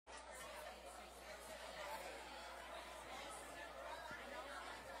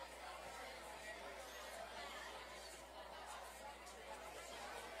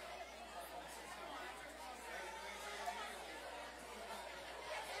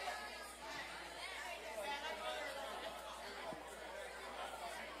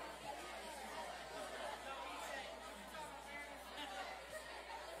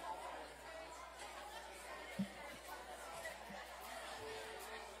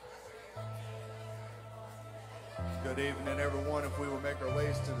Good evening, everyone. If we will make our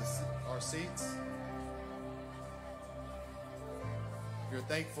ways to our seats. If you're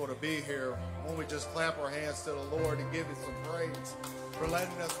thankful to be here, won't we just clap our hands to the Lord and give Him some praise for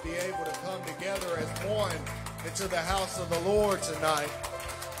letting us be able to come together as one into the house of the Lord tonight.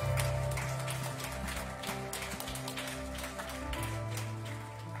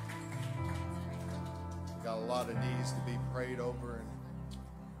 We've got a lot of needs to be prayed over, and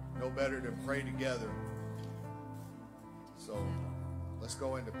no better to pray together. So let's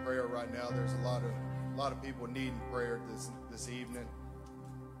go into prayer right now. There's a lot of people needing prayer this evening.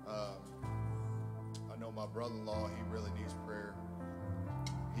 I know my brother-in-law, he really needs prayer.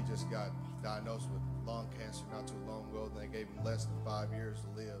 He just got diagnosed with lung cancer not too long ago, and they gave him less than 5 years to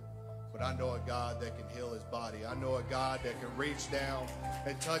live. But I know a God that can heal his body. I know a God that can reach down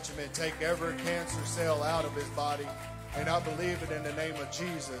and touch him and take every cancer cell out of his body. And I believe it in the name of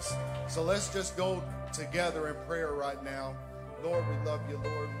Jesus. So let's just go together in prayer right now. Lord, we love you,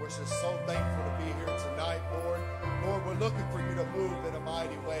 Lord. We're just so thankful to be here tonight, Lord. Lord, we're looking for you to move in a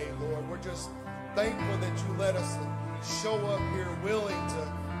mighty way, Lord. We're just thankful that you let us show up here willing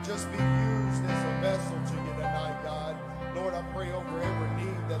to just be used as a vessel to you tonight, God. Lord, I pray over every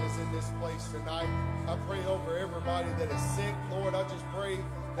need that is in this place tonight. I pray over everybody that is sick. Lord, I just pray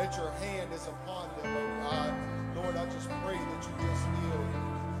that your hand is upon them, oh God. Lord, I just pray that you just heal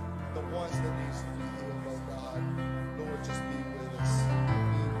the ones that needs to be healed, oh God. Lord, just be with us.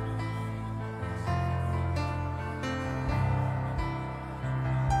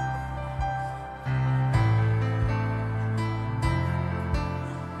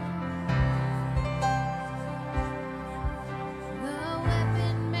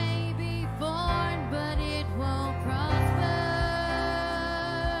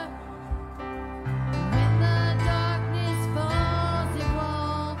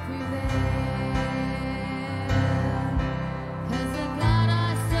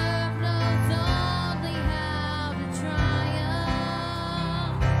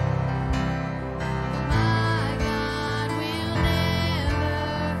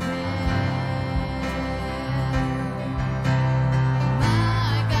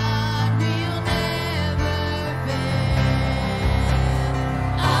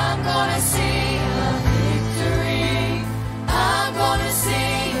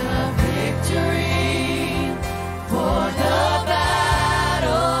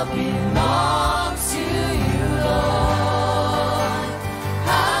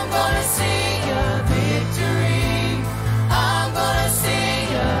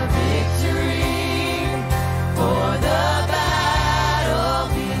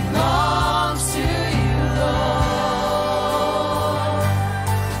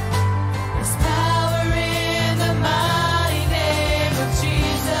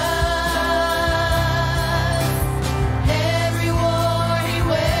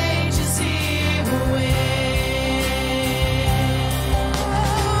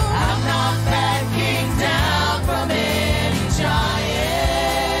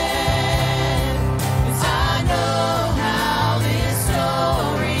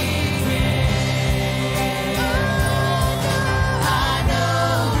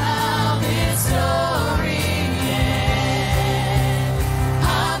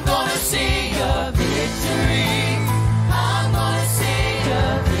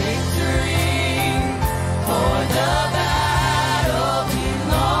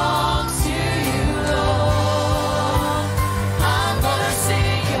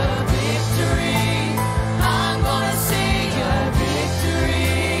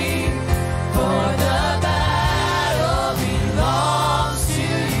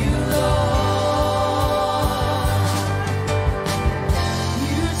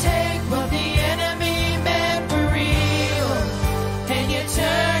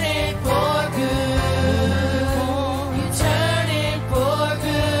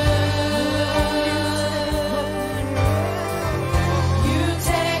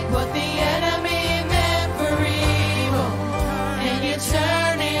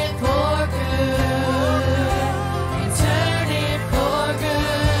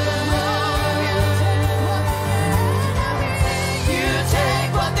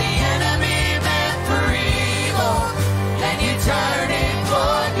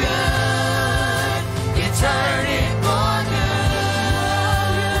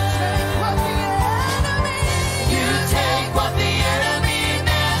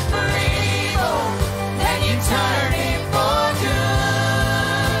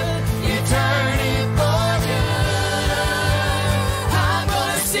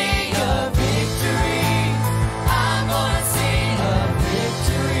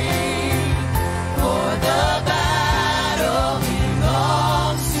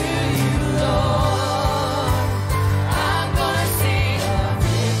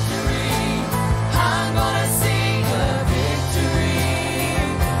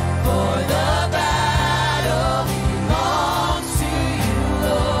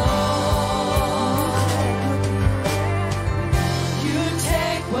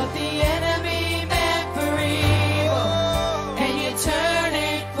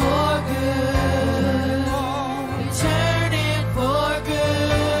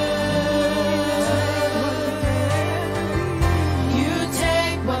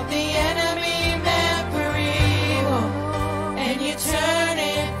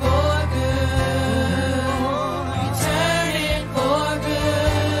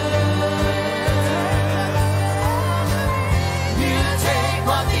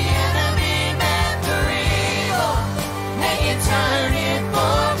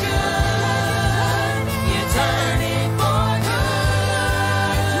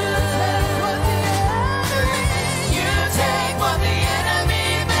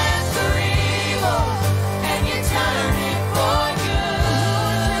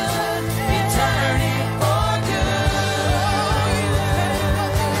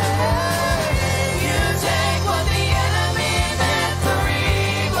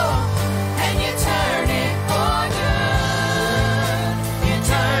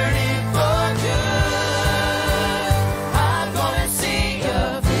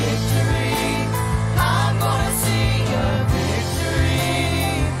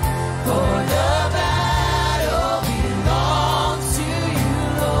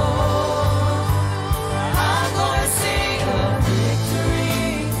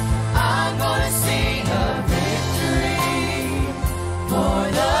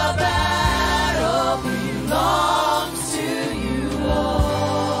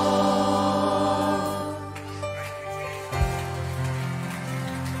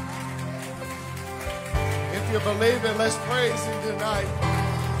 believe it. Let's praise him tonight.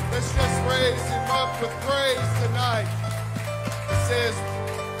 Let's just raise him up with praise tonight. It says,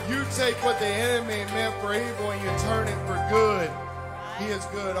 you take what the enemy meant for evil and you turn it for good. He is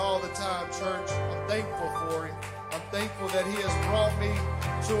good all the time, church. I'm thankful for him. I'm thankful that he has brought me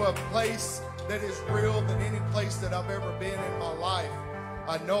to a place that is real than any place that I've ever been in my life.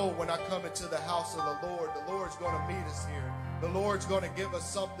 I know when I come into the house of the Lord's going to meet us here. The Lord's going to give us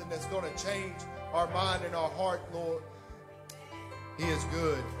something that's going to change our mind and our heart, Lord. He is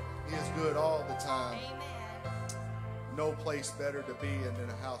good. He is good all the time. Amen. No place better to be in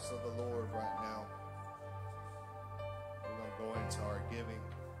the house of the Lord right now. We're going to go into our giving.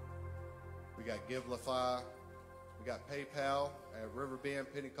 We got Givelify. We got PayPal at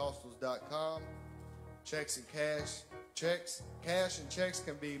riverbendpentecostals.com. Checks and cash. Cash and checks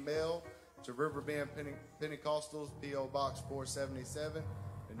can be mailed to Riverbend Pentecostals, P.O. Box 477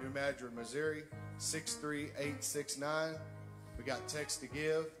 in New Madrid, Missouri, 63869. We got text to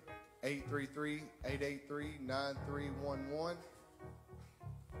give, 833-883-9311.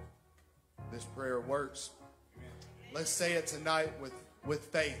 This prayer works. Let's say it tonight with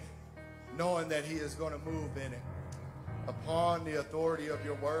faith, knowing that he is going to move in it. Upon the authority of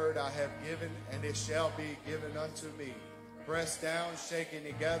your word I have given, and it shall be given unto me. Pressed down, shaken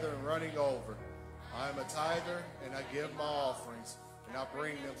together, and running over. I am a tither, and I give my offerings, and I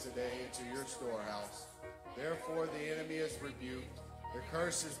bring them today into your storehouse. Therefore the enemy is rebuked, the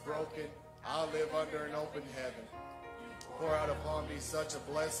curse is broken. I'll live under an open heaven. Pour out upon me such a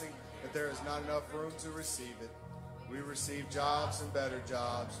blessing that there is not enough room to receive it. We receive jobs and better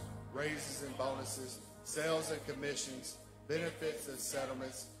jobs, raises and bonuses, sales and commissions, benefits and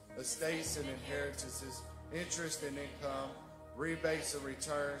settlements, estates and inheritances, interest and income, rebates and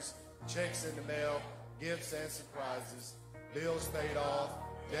returns, checks in the mail, gifts and surprises, bills paid off,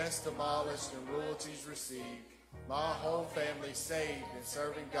 debts demolished and royalties received, my whole family saved and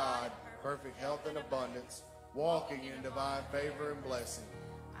serving God, perfect health and abundance, walking in divine favor and blessing.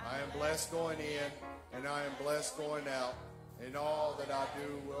 I am blessed going in, and I am blessed going out, and all that I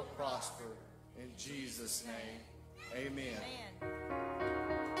do will prosper. In Jesus' name, amen.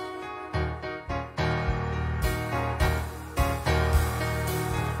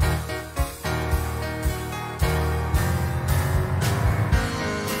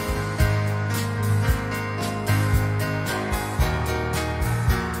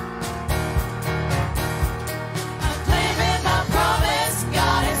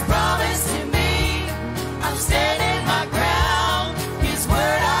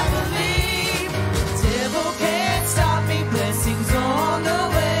 Blessings on the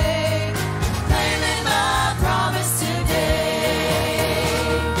way.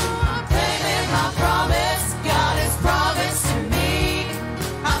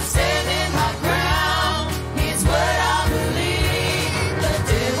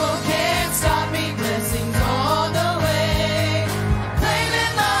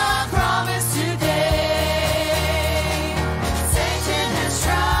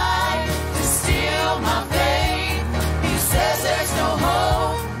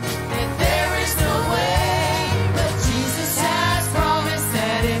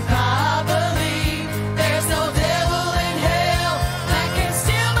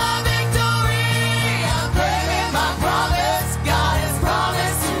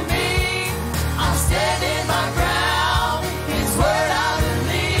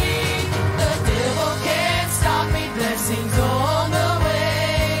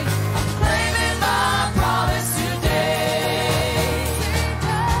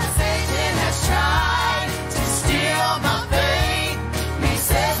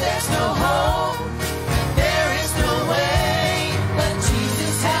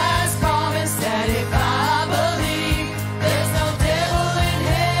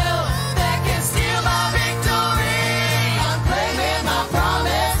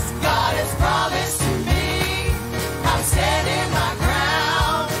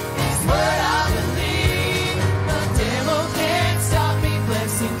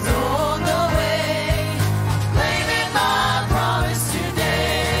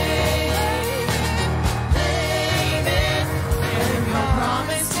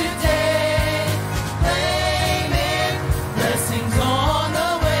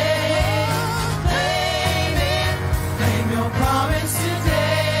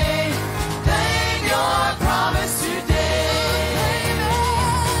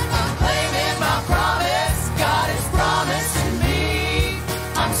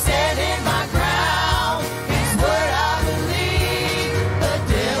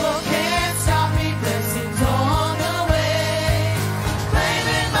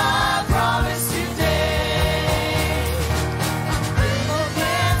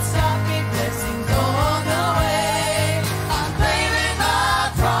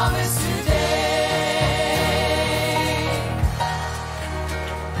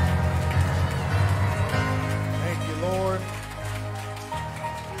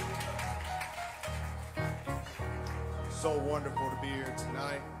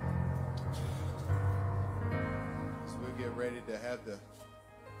 ready to have the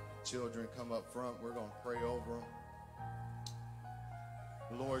children come up front, we're going to pray over them.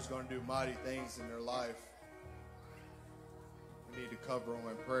 The Lord's going to do mighty things in their life. We need to cover them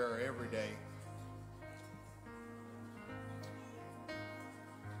in prayer every day.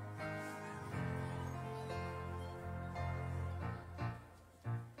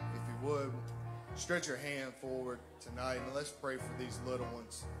 If you would, stretch your hand forward tonight and let's pray for these little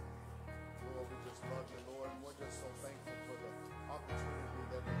ones. Lord, we just love you, Lord, and we're just so thankful for the opportunity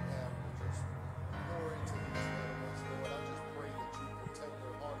that we have to just pour into these little ones, Lord. I just pray that you protect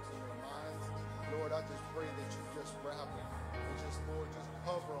their hearts and their minds. Lord, I just pray that you just wrap them and just, Lord, just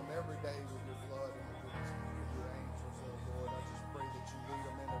cover them every day with your blood and with your angels, Lord. I just pray that you lead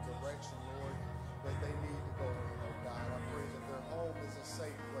them in a direction, Lord, that they need to go in, oh God. I pray that their home is a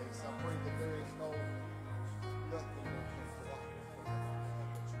safe place. I pray that there is nothing that can block them from the God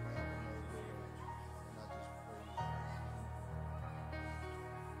that you have in their Lord. And I just praise you.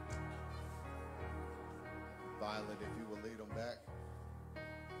 Violet, if you will lead them back.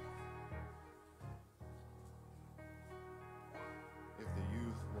 If the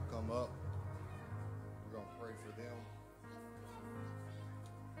youth will come up, we're going to pray for them.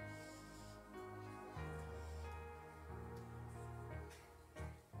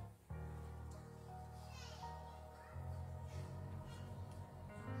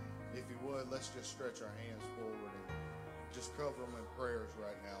 If you would, let's just stretch our hands forward and just cover them in prayers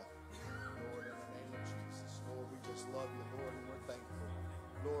right now. Lord, in the name of Jesus, Lord, we just love you, Lord, and we're thankful.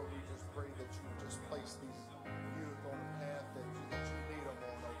 Lord, we just pray that you just place these youth on the path that you lead them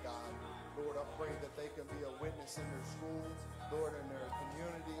on, oh God. Lord, I pray that they can be a witness in their schools, Lord, in their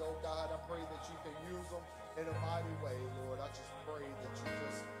community, oh God. I pray that you can use them in a mighty way, Lord. I just pray that you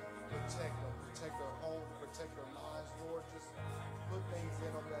just protect them, protect their home, protect their minds, Lord. Just put things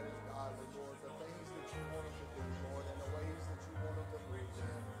in them that is godly, Lord. The things that you want them to do, Lord, and the ways that you want them to move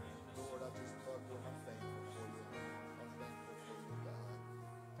in. Lord, I just love you and I'm thankful for you. I'm thankful for you, God.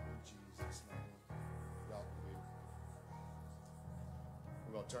 In Jesus' name. Y'all can be.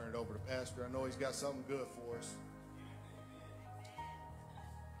 We're going to turn it over to Pastor. I know he's got something good for us.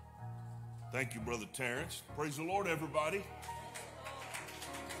 Thank you, Brother Terrence. Praise the Lord, everybody.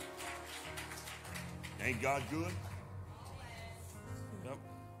 Ain't God good? Yep.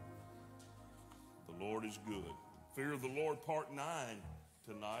 The Lord is good. Fear of the Lord, part 9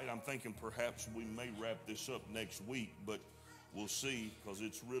 tonight. I'm thinking perhaps we may wrap this up next week, but we'll see, because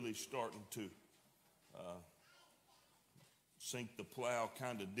it's really starting to sink the plow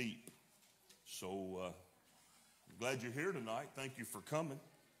kind of deep. So I'm glad you're here tonight. Thank you for coming.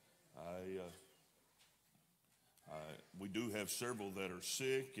 We do have several that are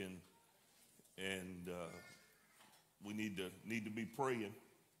sick, and we need to be praying.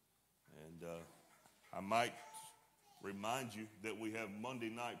 And I might remind you that we have Monday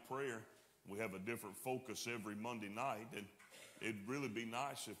night prayer. We have a different focus every Monday night, and it'd really be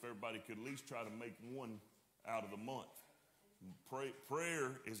nice if everybody could at least try to make one out of the month.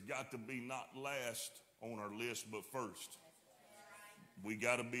 Prayer has got to be not last on our list, but first. We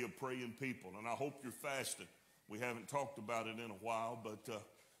got to be a praying people, and I hope you're fasting. We haven't talked about it in a while, but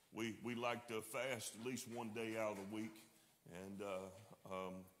we like to fast at least one day out of the week, and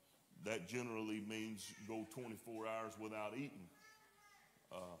that generally means go 24 hours without eating.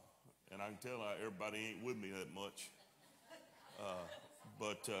 And I can tell everybody ain't with me that much,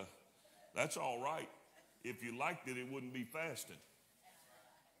 but that's all right. If you liked it, it wouldn't be fasting.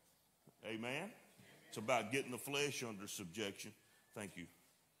 Amen? It's about getting the flesh under subjection. Thank you,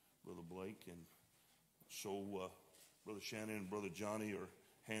 Brother Blake. And so Brother Shannon and Brother Johnny are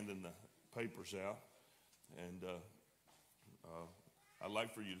handing the papers out. And I'd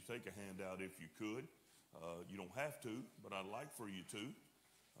like for you to take a handout if you could. You don't have to, but I'd like for you to,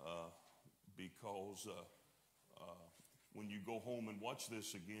 because when you go home and watch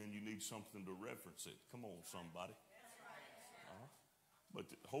this again, you need something to reference it. Come on, somebody. But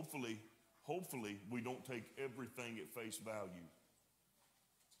hopefully we don't take everything at face value.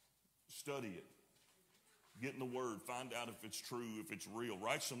 Study it. Get in the Word. Find out if it's true, if it's real.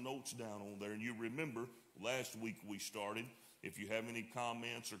 Write some notes down on there. And you remember, last week we started. If you have any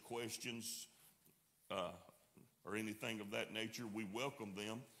comments or questions or anything of that nature, we welcome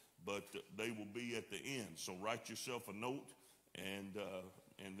them. But they will be at the end. So write yourself a note, and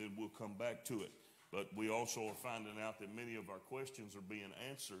then we'll come back to it. But we also are finding out that many of our questions are being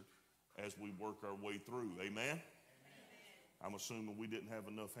answered as we work our way through. Amen? I'm assuming we didn't have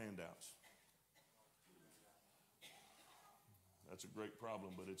enough handouts. That's a great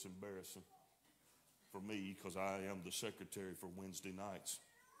problem, but it's embarrassing for me because I am the secretary for Wednesday nights.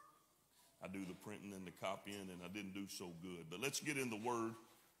 I do the printing and the copying, and I didn't do so good. But let's get in the Word,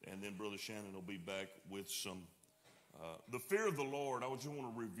 and then Brother Shannon will be back with some. The fear of the Lord, I just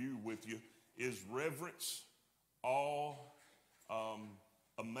want to review with you, is reverence, awe,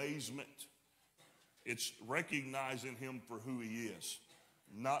 amazement. It's recognizing him for who he is,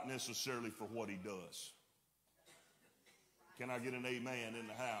 not necessarily for what he does. Can I get an amen in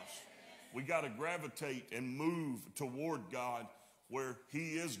the house? We got to gravitate and move toward God where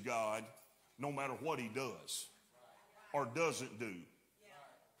he is God no matter what he does or doesn't do.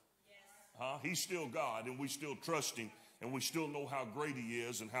 He's still God, and we still trust him, and we still know how great he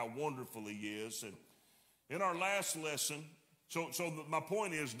is and how wonderful he is. And in our last lesson, my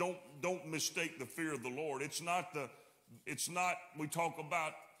point is, don't mistake the fear of the Lord. It's not we talk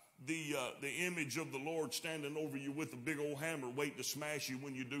about the image of the Lord standing over you with a big old hammer waiting to smash you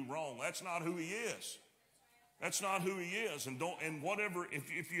when you do wrong. That's not who he is. That's not who he is. And whatever,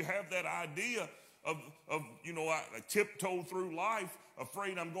 if you have that idea of I tiptoe through life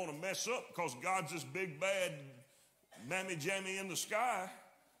afraid I'm going to mess up because God's this big bad mammy jammy in the sky,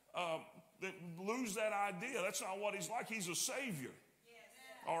 then lose that idea. That's not what he's like. He's a savior.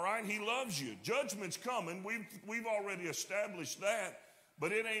 All right, he loves you. Judgment's coming. We've already established that,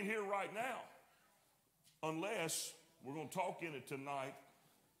 but it ain't here right now. Unless, we're going to talk in it tonight,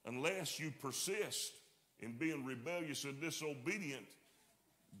 unless you persist in being rebellious and disobedient,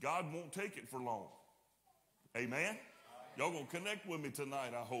 God won't take it for long. Amen? Y'all going to connect with me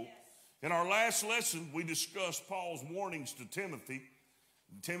tonight, I hope. In our last lesson, we discussed Paul's warnings to Timothy.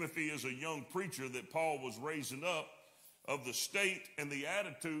 Timothy is a young preacher that Paul was raising up, of the state and the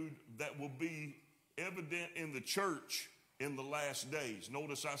attitude that will be evident in the church in the last days.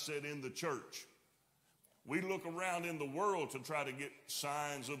 Notice I said in the church. We look around in the world to try to get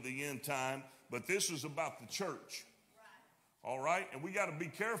signs of the end time, but this is about the church. All right? And we got to be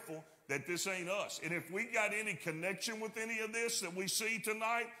careful that this ain't us. And if we got any connection with any of this that we see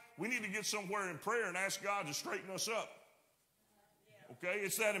tonight, we need to get somewhere in prayer and ask God to straighten us up. Okay?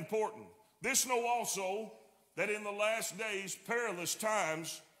 It's that important. This know also that in the last days perilous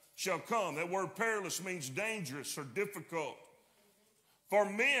times shall come. That word perilous means dangerous or difficult. For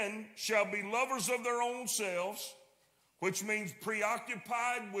men shall be lovers of their own selves, which means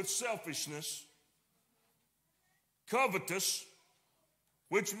preoccupied with selfishness. Covetous,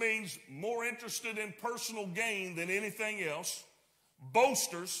 which means more interested in personal gain than anything else.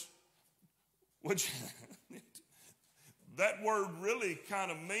 Boasters, which that word really kind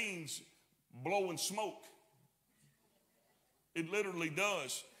of means blowing smoke. It literally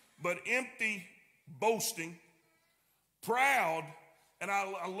does. But empty boasting, proud, and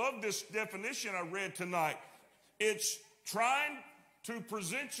I love this definition I read tonight. It's trying to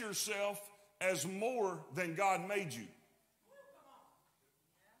present yourself as more than God made you.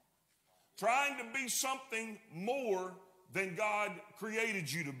 Trying to be something more than God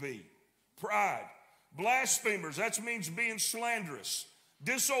created you to be. Pride. Blasphemers, that means being slanderous.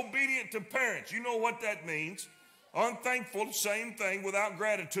 Disobedient to parents, you know what that means. Unthankful, same thing, without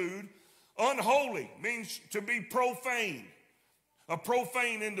gratitude. Unholy means to be profane. A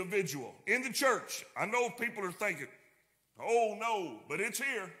profane individual. In the church, I know people are thinking, oh no, but it's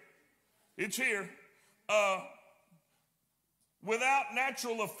here. It's here. Without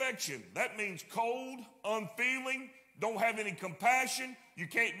natural affection, that means cold, unfeeling, don't have any compassion. You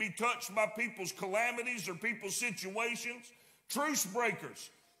can't be touched by people's calamities or people's situations. Truce breakers,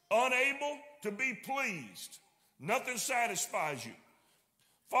 unable to be pleased. Nothing satisfies you.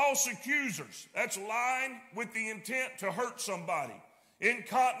 False accusers, that's lying with the intent to hurt somebody.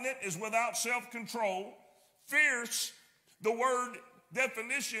 Incontinent is without self-control. Fierce, the word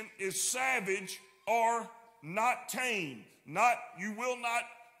definition is savage or not tame. You will not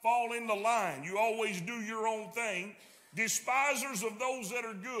fall in the line. You always do your own thing. Despisers of those that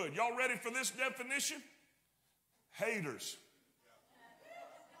are good. Y'all ready for this definition? Haters.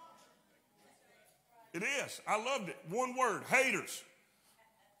 It is. I loved it. One word, haters.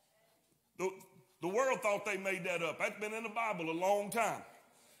 The world thought they made that up. That's been in the Bible a long time.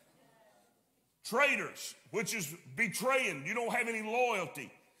 Traitors, which is betraying. You don't have any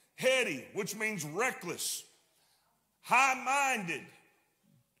loyalty. Heady, which means reckless. High-minded,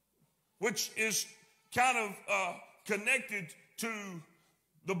 which is kind of connected to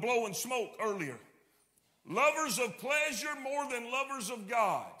the blowing smoke earlier. Lovers of pleasure more than lovers of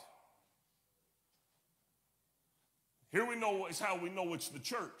God. Here we know is how we know it's the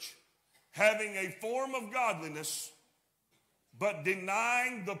church. Having a form of godliness, but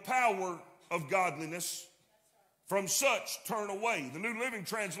denying the power of godliness, from such turn away. The New Living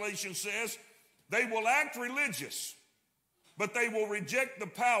Translation says, they will act religious, but they will reject the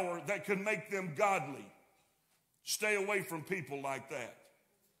power that could make them godly. Stay away from people like that.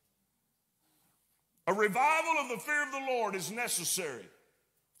 A revival of the fear of the Lord is necessary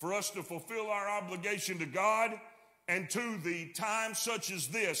for us to fulfill our obligation to God and to the time such as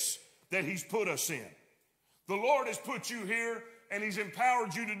this that he's put us in. The Lord has put you here and he's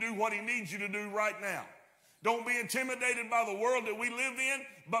empowered you to do what he needs you to do right now. Don't be intimidated by the world that we live in,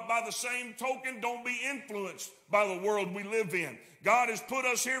 but by the same token, don't be influenced by the world we live in. God has put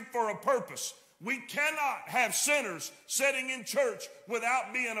us here for a purpose. We cannot have sinners sitting in church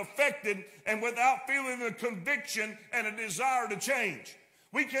without being affected and without feeling a conviction and a desire to change.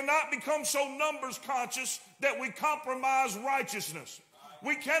 We cannot become so numbers conscious that we compromise righteousness.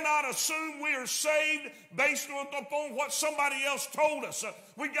 We cannot assume we are saved based upon what somebody else told us.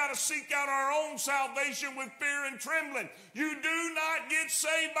 We got to seek out our own salvation with fear and trembling. You do not get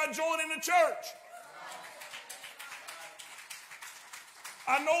saved by joining a church.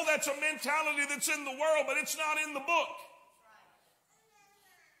 I know that's a mentality that's in the world, but it's not in the book.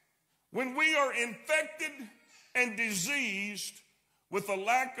 When we are infected and diseased with a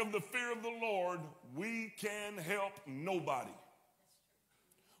lack of the fear of the Lord, we can help nobody.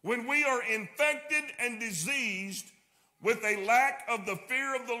 When we are infected and diseased with a lack of the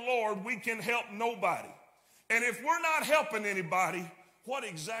fear of the Lord, we can help nobody. And if we're not helping anybody, what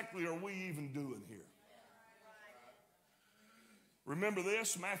exactly are we even doing here? Remember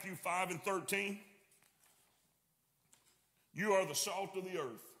this, Matthew 5:13. You are the salt of the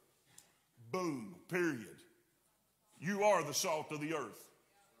earth. Boom, period. You are the salt of the earth.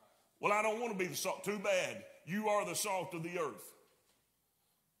 Well, I don't want to be the salt. Too bad. You are the salt of the earth.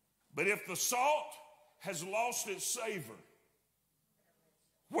 But if the salt has lost its savor,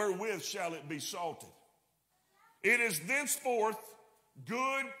 wherewith shall it be salted? It is thenceforth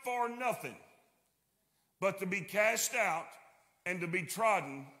good for nothing, but to be cast out and to be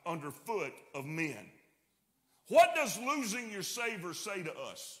trodden under foot of men. What does losing your savor say to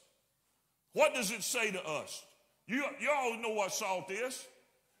us? What does it say to us? You all know what salt is.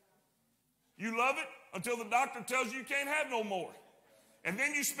 You love it until the doctor tells you can't have no more. And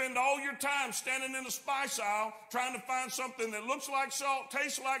then you spend all your time standing in the spice aisle trying to find something that looks like salt,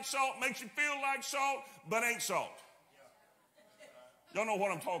 tastes like salt, makes you feel like salt, but ain't salt. Y'all know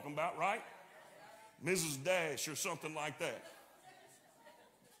what I'm talking about, right? Mrs. Dash or something like that.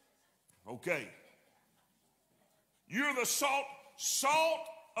 Okay. You're the salt. Salt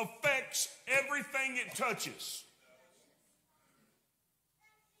affects everything it touches.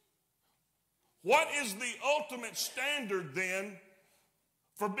 What is the ultimate standard then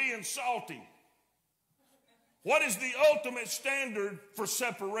for being salty? What is the ultimate standard for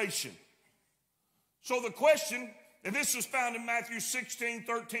separation? So the question, and this is found in Matthew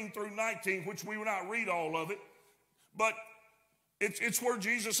 16:13 through 19, which we will not read all of it, but it's where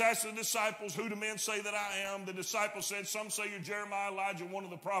Jesus asked the disciples, who do men say that I am? The disciples said, some say you're Jeremiah, Elijah, one of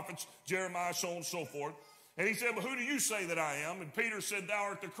the prophets, Jeremiah, so on and so forth. And he said, well, who do you say that I am? And Peter said, thou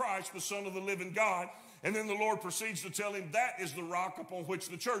art the Christ, the Son of the living God. And then the Lord proceeds to tell him that is the rock upon which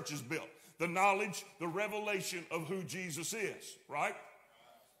the church is built. The knowledge, the revelation of who Jesus is, right?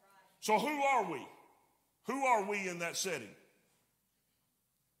 So who are we? Who are we in that setting?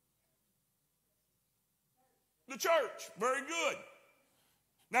 The church. Very good.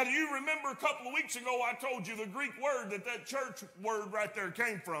 Now, do you remember a couple of weeks ago I told you the Greek word that church word right there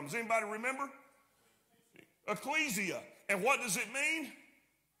came from? Does anybody remember? Ecclesia. And what does it mean?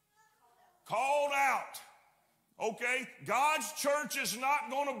 Called out. Okay? God's church is not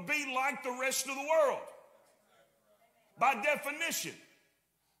going to be like the rest of the world. By definition.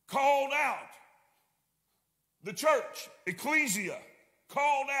 Called out. The church. Ecclesia.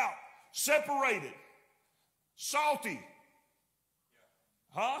 Called out. Separated. Salty.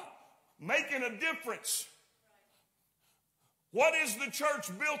 Making a difference. What is the church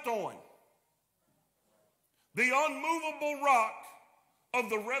built on? The unmovable rock of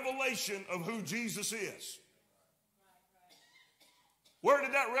the revelation of who Jesus is. Where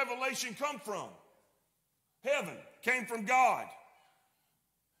did that revelation come from? Heaven. Came from God.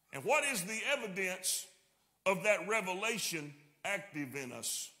 And what is the evidence of that revelation active in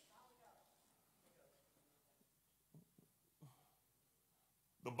us?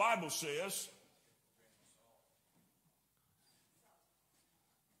 The Bible says,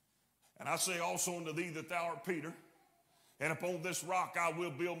 and I say also unto thee that thou art Peter, and upon this rock I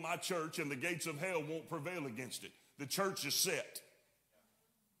will build my church, and the gates of hell won't prevail against it. The church is set.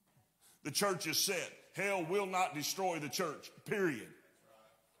 The church is set. Hell will not destroy the church, period.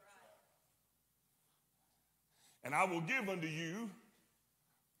 And I will give unto you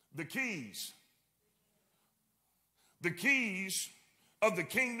the keys. the keys of the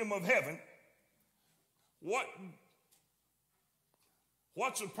kingdom of heaven,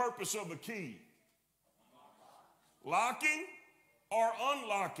 what's the purpose of a key? Locking or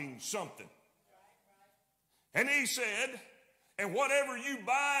unlocking something. And he said, and whatever you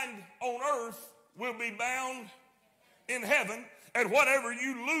bind on earth will be bound in heaven, and whatever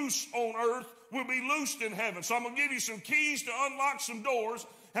you loose on earth will be loosed in heaven. So I'm going to give you some keys to unlock some doors,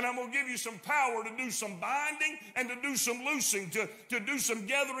 and I'm going to give you some power to do some binding and to do some loosing, to do some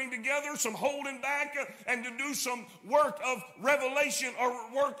gathering together, some holding back, and to do some work of revelation or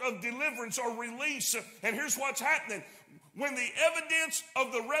work of deliverance or release. And here's what's happening. When the evidence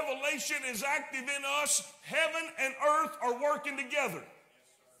of the revelation is active in us, heaven and earth are working together.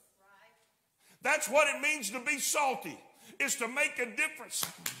 That's what it means to be salty, is to make a difference.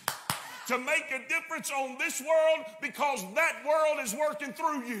 To make a difference on this world, because that world is working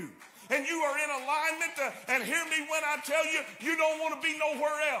through you. And you are in alignment. And hear me when I tell you, you don't want to be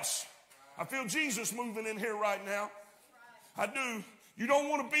nowhere else. I feel Jesus moving in here right now. I do. You don't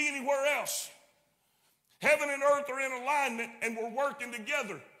want to be anywhere else. Heaven and earth are in alignment, and we're working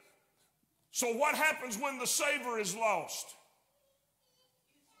together. So what happens when the savor is lost?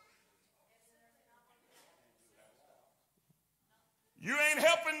 You ain't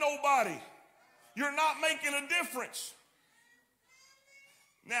helping nobody. You're not making a difference.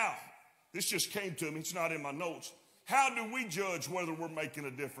 Now, this just came to me. It's not in my notes. How do we judge whether we're making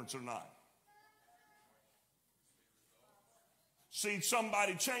a difference or not? See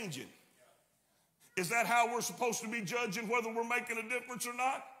somebody changing. Is that how we're supposed to be judging whether we're making a difference or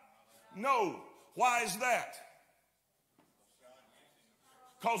not? No. Why is that?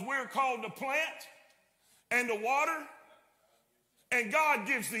 Because we're called to plant and to water, and God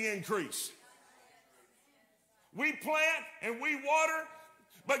gives the increase. We plant and we water,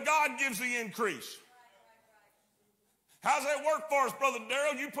 but God gives the increase. How's that work for us, Brother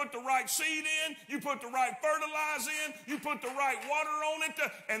Darrell? You put the right seed in, you put the right fertilizer in, you put the right water on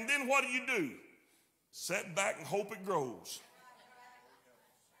it, and then what do? Sit back and hope it grows.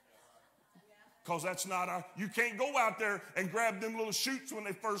 Because that's not you can't go out there and grab them little shoots when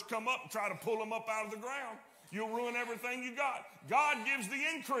they first come up and try to pull them up out of the ground. You'll ruin everything you got. God gives the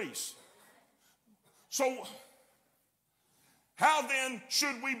increase. So, how then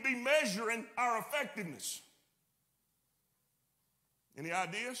should we be measuring our effectiveness? Any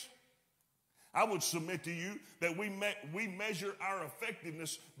ideas? I would submit to you that we measure our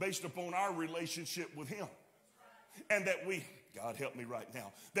effectiveness based upon our relationship with Him. And that God help me right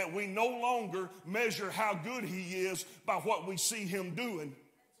now, that we no longer measure how good He is by what we see Him doing,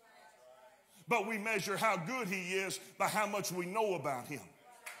 but we measure how good He is by how much we know about Him.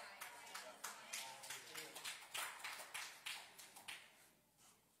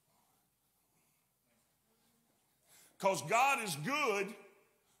 Because God is good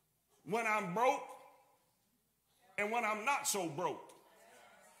when I'm broke and when I'm not so broke.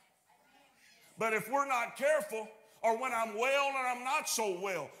 But if we're not careful, or when I'm well and I'm not so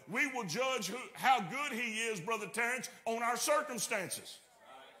well, we will judge how good He is, Brother Terrence, on our circumstances.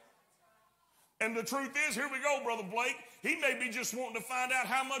 And the truth is, here we go, Brother Blake, He may be just wanting to find out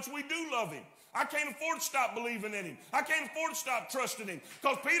how much we do love Him. I can't afford to stop believing in Him. I can't afford to stop trusting Him.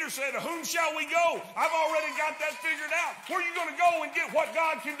 Because Peter said, to whom shall we go? I've already got that figured out. Where are you going to go and get what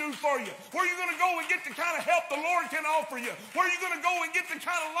God can do for you? Where are you going to go and get the kind of help the Lord can offer you? Where are you going to go and get the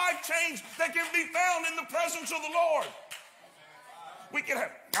kind of life change that can be found in the presence of the Lord? We can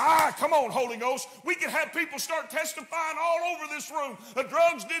have, come on, Holy Ghost. We can have people start testifying all over this room. The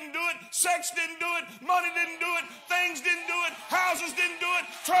drugs didn't do it. Sex didn't do it. Money didn't do it. Things didn't do it. Houses didn't do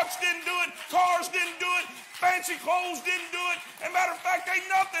it. Trucks didn't do it. Cars didn't do it. Fancy clothes didn't do it. As a matter of fact, ain't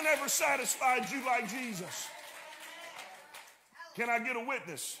nothing ever satisfied you like Jesus. Can I get a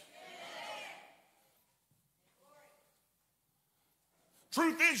witness?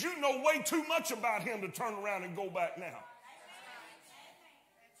 Truth is, you know way too much about Him to turn around and go back now.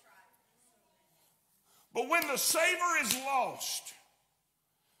 But when the savor is lost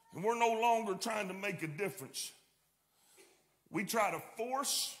and we're no longer trying to make a difference, we try to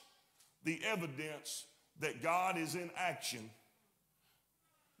force the evidence that God is in action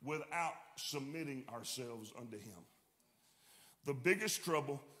without submitting ourselves unto Him. The biggest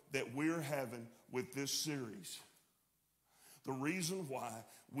trouble that we're having with this series, the reason why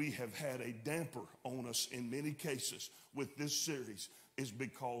we have had a damper on us in many cases with this series, is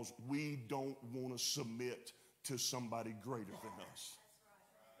because we don't want to submit to somebody greater than us.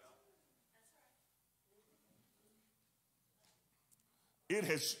 It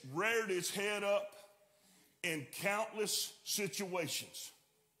has reared its head up in countless situations.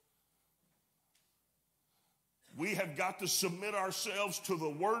 We have got to submit ourselves to the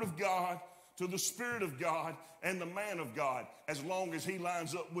Word of God, to the Spirit of God, and the man of God, as long as he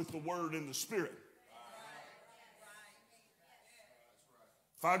lines up with the Word and the Spirit.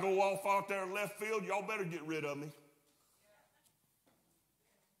 If I go off out there in left field, y'all better get rid of me.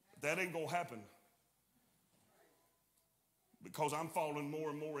 That ain't going to happen, because I'm falling more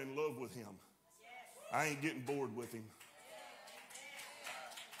and more in love with him. I ain't getting bored with him.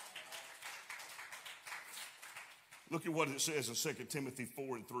 Look at what it says in 2 Timothy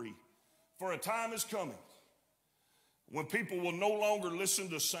 4:3. For a time is coming when people will no longer listen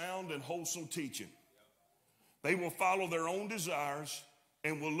to sound and wholesome teaching. They will follow their own desires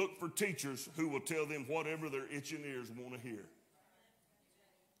and will look for teachers who will tell them whatever their itching ears want to hear.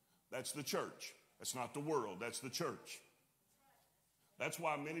 That's the church. That's not the world. That's the church. That's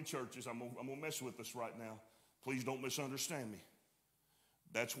why many churches, I'm going to mess with this right now. Please don't misunderstand me.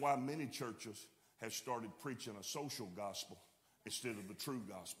 That's why many churches have started preaching a social gospel instead of the true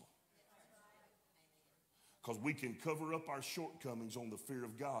gospel. Because we can cover up our shortcomings on the fear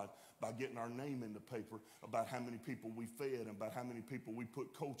of God by getting our name in the paper about how many people we fed and about how many people we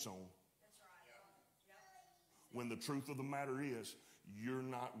put coats on. When the truth of the matter is, you're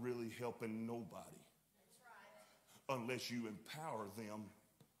not really helping nobody unless you empower them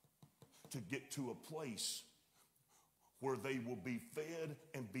to get to a place where they will be fed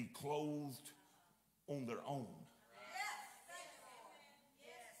and be clothed on their own.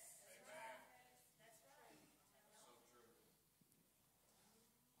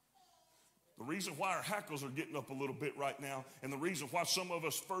 The reason why our hackles are getting up a little bit right now, and the reason why some of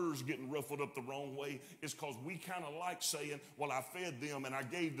us furs getting ruffled up the wrong way, is because we kind of like saying, well, I fed them and I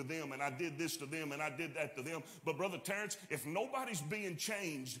gave to them and I did this to them and I did that to them. But Brother Terrence, if nobody's being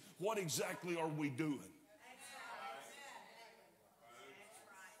changed, what exactly are we doing?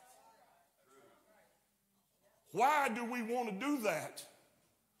 Why do we want to do that?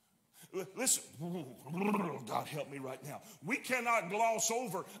 Listen, God help me right now. We cannot gloss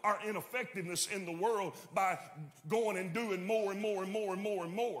over our ineffectiveness in the world by going and doing more and more and more and more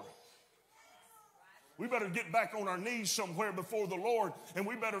and more. We better get back on our knees somewhere before the Lord, and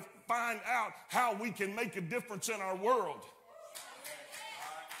we better find out how we can make a difference in our world.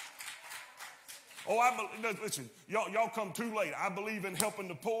 Oh, listen, y'all come too late. I believe in helping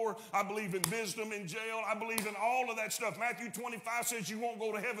the poor. I believe in wisdom in jail. I believe in all of that stuff. Matthew 25 says you won't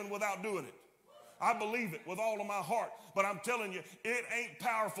go to heaven without doing it. I believe it with all of my heart. But I'm telling you, it ain't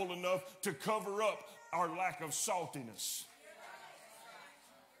powerful enough to cover up our lack of saltiness.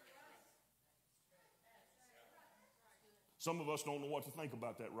 Some of us don't know what to think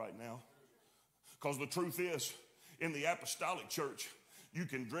about that right now. Because the truth is, in the apostolic church, you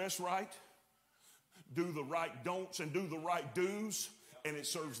can dress right, do the right don'ts and do the right do's, and it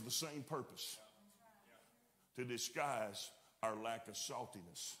serves the same purpose, to disguise our lack of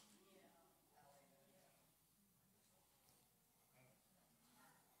saltiness.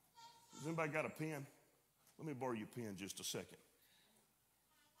 Has anybody got a pen? Let me borrow your pen just a second.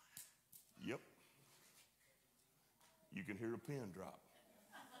 Yep. You can hear a pin drop.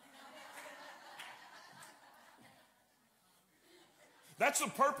 That's the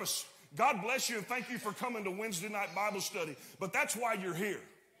purpose. God bless you and thank you for coming to Wednesday night Bible study. But that's why you're here.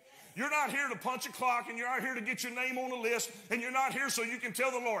 You're not here to punch a clock, and you're not here to get your name on a list, and you're not here so you can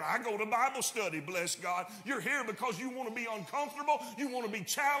tell the Lord, I go to Bible study, bless God. You're here because you want to be uncomfortable, you want to be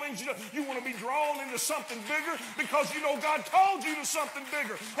challenged, you want to be drawn into something bigger because you know God called you to something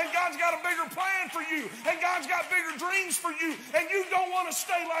bigger, and God's got a bigger plan for you, and God's got bigger dreams for you, and you don't want to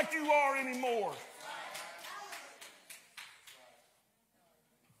stay like you are anymore.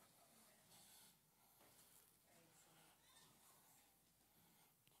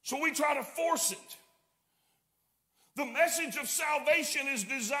 So we try to force it. The message of salvation is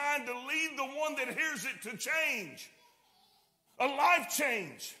designed to lead the one that hears it to change. A life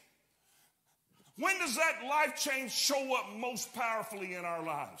change. When does that life change show up most powerfully in our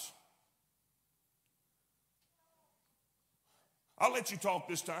lives? I'll let you talk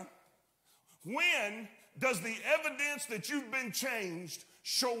this time. When does the evidence that you've been changed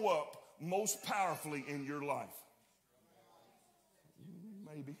show up most powerfully in your life?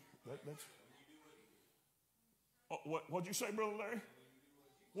 Maybe. What'd you say, Brother Larry?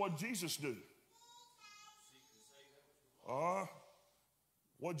 What'd Jesus do?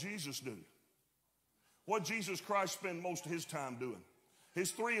 What'd Jesus do? What'd Jesus Christ spend most of his time doing?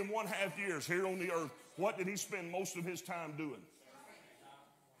 His 3.5 years here on the earth, what did he spend most of his time doing?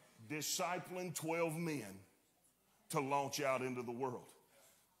 Discipling 12 men to launch out into the world.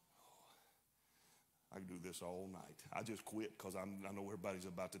 I can do this all night. I just quit because I know everybody's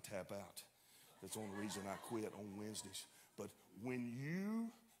about to tap out. That's the only reason I quit on Wednesdays. But when you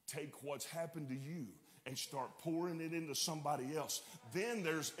take what's happened to you and start pouring it into somebody else, then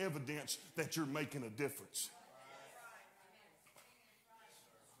there's evidence that you're making a difference.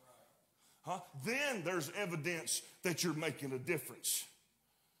 Then there's evidence that you're making a difference.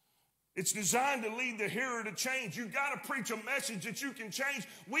 It's designed to lead the hearer to change. You've got to preach a message that you can change.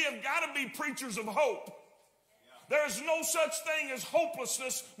 We have got to be preachers of hope. There's no such thing as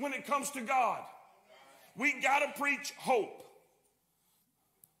hopelessness when it comes to God. We got to preach hope.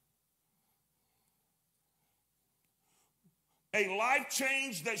 A life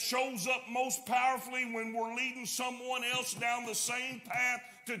change that shows up most powerfully when we're leading someone else down the same path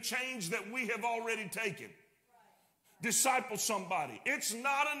to change that we have already taken. Disciple somebody. It's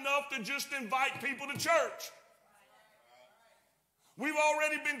not enough to just invite people to church. We've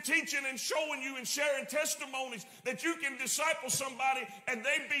already been teaching and showing you and sharing testimonies that you can disciple somebody and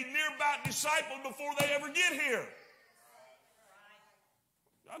they be nearby discipled before they ever get here.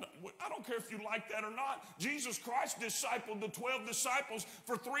 I don't care if you like that or not. Jesus Christ discipled the 12 disciples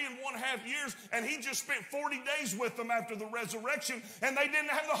for 3.5 years, and he just spent 40 days with them after the resurrection, and they didn't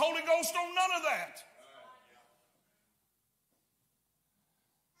have the Holy Ghost on none of that.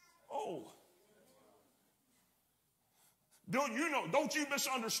 Oh. Don't you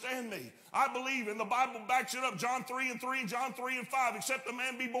misunderstand me. I believe, and the Bible backs it up, John 3:3 and John 3:5, except a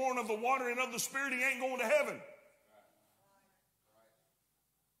man be born of the water and of the Spirit, he ain't going to heaven.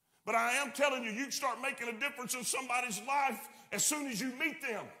 But I am telling you, you can start making a difference in somebody's life as soon as you meet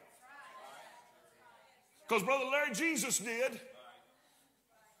them. Because Brother Larry, Jesus did.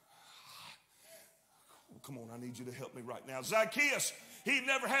 Oh, come on, I need you to help me right now. Zacchaeus, he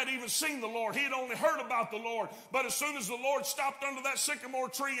never had even seen the Lord. He had only heard about the Lord. But as soon as the Lord stopped under that sycamore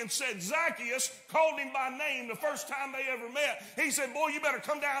tree and said, Zacchaeus, called him by name the first time they ever met, he said, boy, you better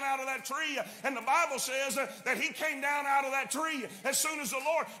come down out of that tree. And the Bible says that he came down out of that tree as soon as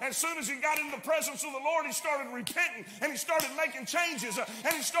he got in the presence of the Lord, he started repenting and he started making changes.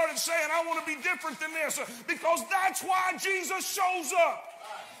 And he started saying, I want to be different than this, because that's why Jesus shows up.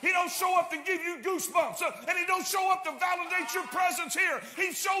 He don't show up to give you goosebumps, and he don't show up to validate your presence here.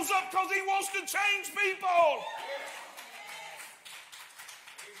 He shows up because he wants to change people.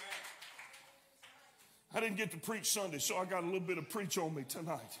 I didn't get to preach Sunday, so I got a little bit of preach on me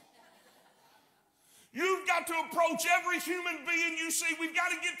tonight. You've got to approach every human being you see. We've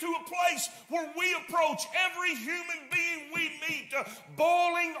got to get to a place where we approach every human being we meet,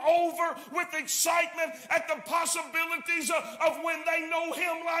 boiling over with excitement at the possibilities of when they know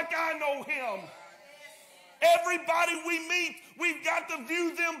him like I know him. Everybody we meet, we've got to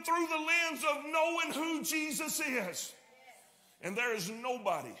view them through the lens of knowing who Jesus is. And there is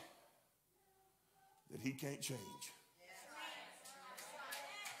nobody that he can't change.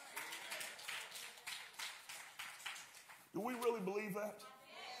 Do we really believe that?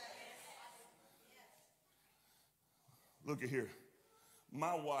 Look at here.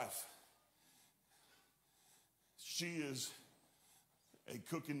 My wife, she is a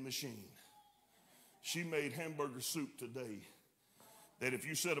cooking machine. She made hamburger soup today that if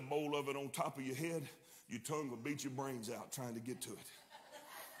you set a bowl of it on top of your head, your tongue would beat your brains out trying to get to it.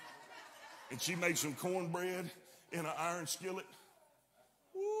 And she made some cornbread in an iron skillet.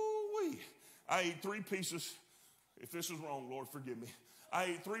 Woo-wee. I ate 3 pieces. If this is wrong, Lord, forgive me. I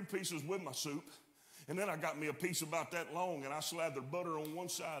ate 3 pieces with my soup, and then I got me a piece about that long, and I slathered butter on one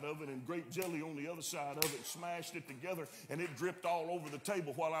side of it and grape jelly on the other side of it, and smashed it together, and it dripped all over the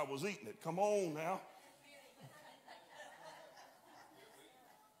table while I was eating it. Come on now.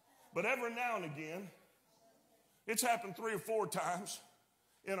 But every now and again, it's happened 3 or 4 times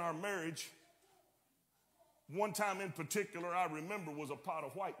in our marriage. One time in particular I remember was a pot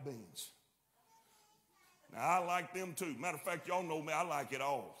of white beans. Now, I like them too. Matter of fact, y'all know me, I like it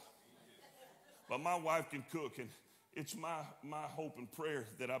all. But my wife can cook, and it's my hope and prayer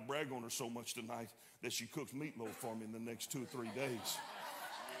that I brag on her so much tonight that she cooks meatloaf for me in the next 2 or 3 days.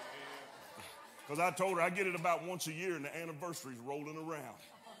 Because I told her I get it about once a year, and the anniversary's rolling around.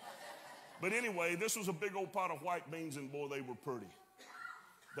 But anyway, this was a big old pot of white beans, and boy, they were pretty.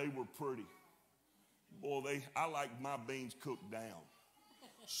 They were pretty. Boy, I like my beans cooked down,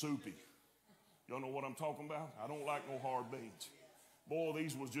 soupy. Y'all know what I'm talking about? I don't like no hard beans. Boy,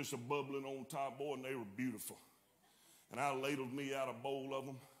 these was just a bubbling on top, boy, and they were beautiful. And I ladled me out a bowl of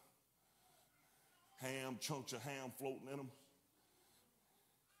them. Ham, chunks of ham floating in them.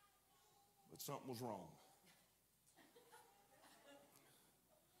 But something was wrong.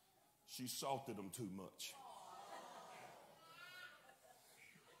 She salted them too much.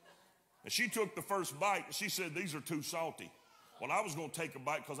 And she took the first bite and she said, these are too salty. Well, I was going to take a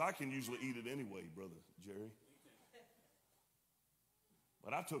bite because I can usually eat it anyway, Brother Jerry.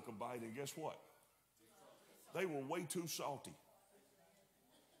 But I took a bite, and guess what? They were way too salty.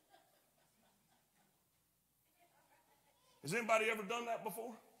 Has anybody ever done that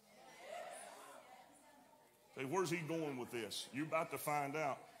before? Say, where's he going with this? You're about to find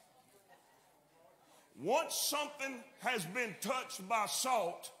out. Once something has been touched by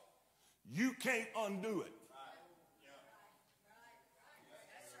salt, you can't undo it.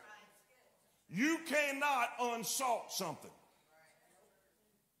 You cannot unsalt something.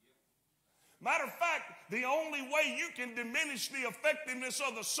 Matter of fact, the only way you can diminish the effectiveness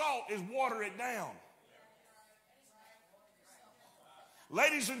of the salt is water it down.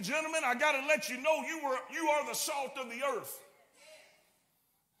 Ladies and gentlemen, I got to let you know you are the salt of the earth.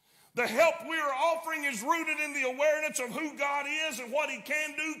 The help we are offering is rooted in the awareness of who God is and what he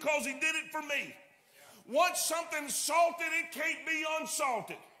can do because he did it for me. Once something's salted, it can't be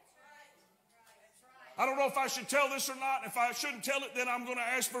unsalted. I don't know if I should tell this or not. If I shouldn't tell it, then I'm going to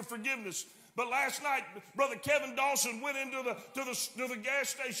ask for forgiveness. But last night, Brother Kevin Dawson went into the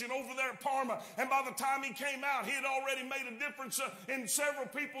gas station over there at Parma, and by the time he came out, he had already made a difference in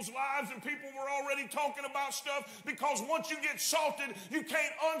several people's lives, and people were already talking about stuff because once you get salted, you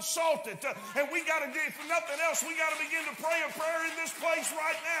can't unsalt it. And we got to get, if nothing else, we got to begin to pray a prayer in this place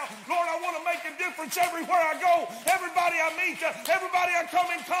right now. Lord, I want to make a difference everywhere I go, everybody I meet, everybody I come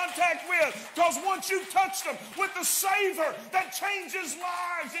in contact with, because once you touch them with the savor that changes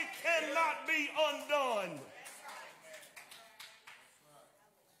lives, it cannot be undone.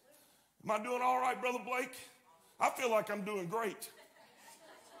 Am I doing all right, Brother Blake? I feel like I'm doing great.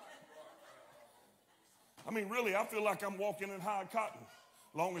 I mean, really, I feel like I'm walking in high cotton,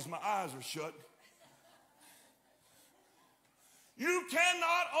 as long as my eyes are shut. You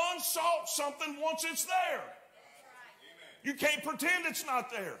cannot unsalt something once it's there. You can't pretend it's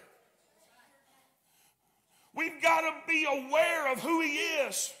not there. We've got to be aware of who he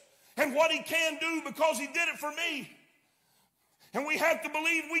is and what he can do because he did it for me. And we have to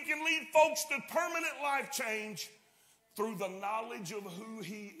believe we can lead folks to permanent life change through the knowledge of who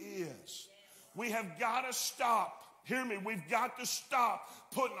he is. We have got to stop. Hear me, we've got to stop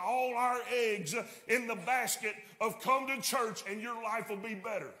putting all our eggs in the basket of come to church and your life will be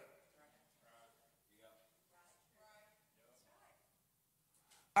better.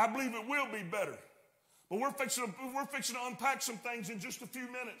 I believe it will be better. But we're fixing to unpack some things in just a few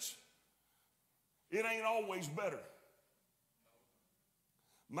minutes. It ain't always better.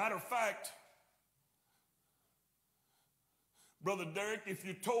 Matter of fact, Brother Derek, if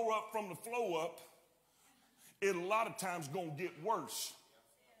you tore up from the flow up, it a lot of times going to get worse.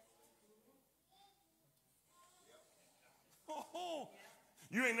 Oh,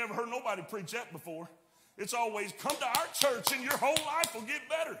 you ain't never heard nobody preach that before. It's always come to our church and your whole life will get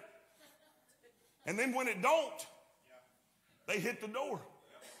better. And then when it don't, they hit the door.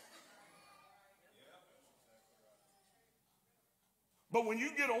 But when you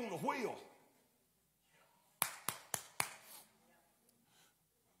get on the wheel,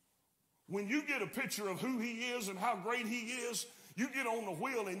 when you get a picture of who he is and how great he is, you get on the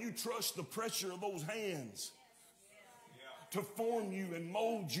wheel and you trust the pressure of those hands to form you and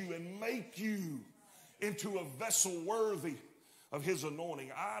mold you and make you into a vessel worthy of his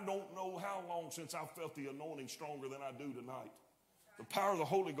anointing. I don't know how long since I felt the anointing stronger than I do tonight. The power of the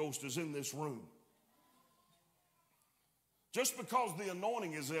Holy Ghost is in this room. Just because the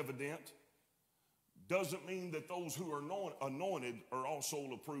anointing is evident doesn't mean that those who are anointed are also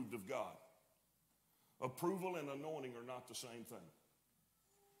approved of God. Approval and anointing are not the same thing.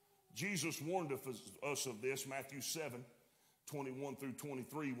 Jesus warned us of this, Matthew 7, 21 through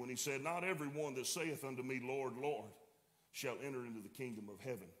 23, when he said, "Not everyone that saith unto me, Lord, Lord, shall enter into the kingdom of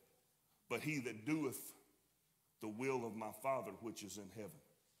heaven, but he that doeth the will of my Father which is in heaven."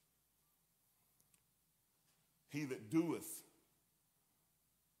 He that doeth.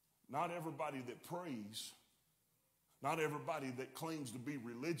 Not everybody that prays, not everybody that claims to be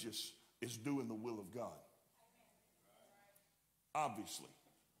religious is doing the will of God. Obviously.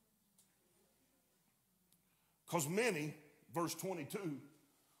 Because many, verse 22,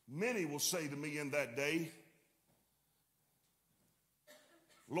 many will say to me in that day,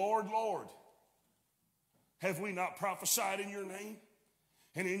 Lord, Lord, have we not prophesied in your name?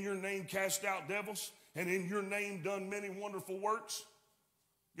 And in your name cast out devils? And in your name done many wonderful works?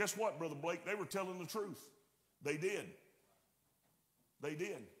 Guess what, Brother Blake? They were telling the truth. They did. They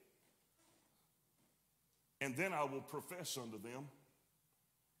did. And then I will profess unto them,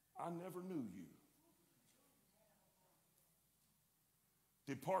 I never knew you.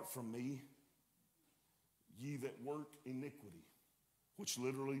 Depart from me, ye that work iniquity. which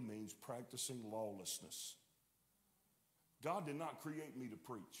literally means practicing lawlessness. God did not create me to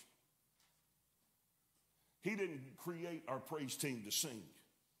preach. He didn't create our praise team to sing.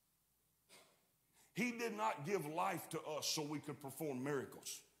 He did not give life to us so we could perform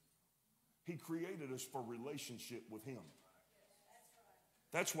miracles. He created us for relationship with him.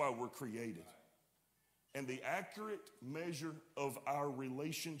 That's why we're created. And the accurate measure of our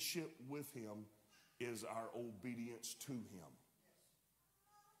relationship with him is our obedience to him.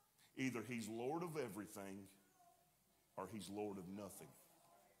 Either he's Lord of everything or he's Lord of nothing.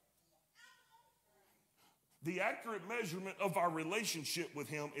 The accurate measurement of our relationship with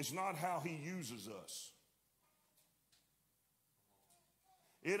him is not how he uses us.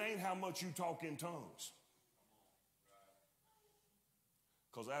 It ain't how much you talk in tongues.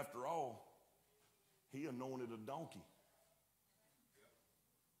 Because after all, he anointed a donkey.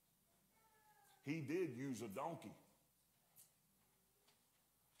 He did use a donkey.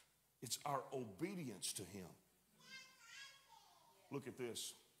 It's our obedience to him. Look at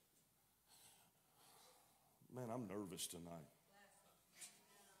this. Man, I'm nervous tonight.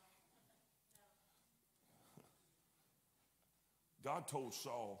 God told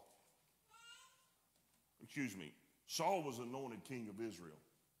Saul, Saul was anointed king of Israel.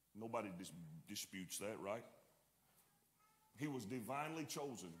 Nobody disputes that, right? He was divinely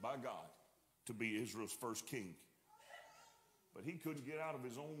chosen by God to be Israel's first king. But he couldn't get out of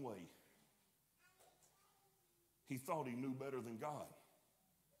his own way. He thought he knew better than God.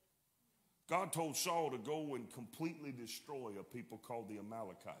 God told Saul to go and completely destroy a people called the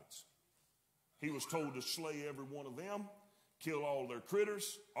Amalekites. He was told to slay every one of them, kill all their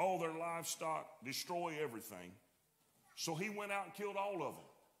critters, all their livestock, destroy everything. So he went out and killed all of them,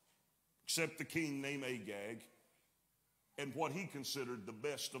 except the king named Agag, and what he considered the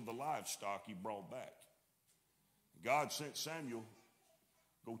best of the livestock he brought back. God sent Samuel,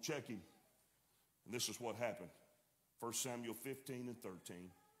 go check him. And this is what happened. 1 Samuel 15 and 13.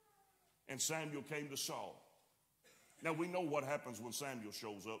 And Samuel came to Saul. Now we know what happens when Samuel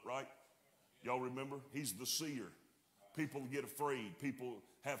shows up, right? Y'all remember? He's the seer. People get afraid. People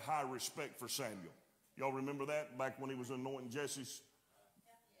have high respect for Samuel. Y'all remember that back when he was anointing Jesse's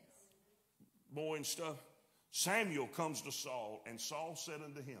boy and stuff? Samuel comes to Saul, and Saul said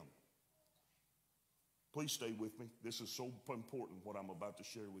unto him, please stay with me. This is so important what I'm about to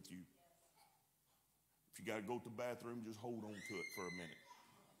share with you. If you got to go to the bathroom, just hold on to it for a minute.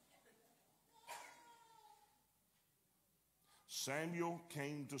 Samuel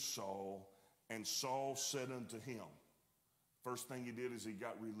came to Saul, and Saul said unto him, first thing he did is he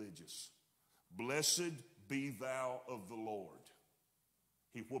got religious. Blessed be thou of the Lord.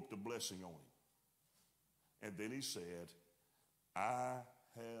 He whooped a blessing on him. And then he said, I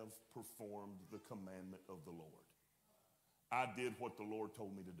have performed the commandment of the Lord. I did what the Lord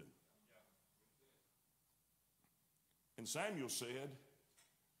told me to do. And Samuel said,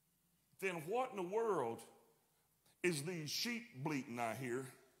 then what in the world is these sheep bleating I hear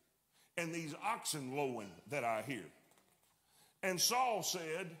and these oxen lowing that I hear? And Saul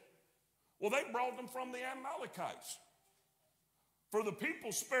said, well, they brought them from the Amalekites. For the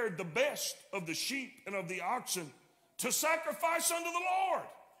people spared the best of the sheep and of the oxen to sacrifice unto the Lord.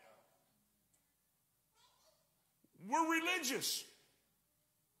 We're religious.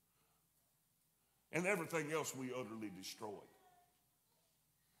 And everything else we utterly destroyed.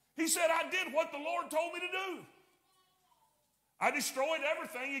 He said, I did what the Lord told me to do. I destroyed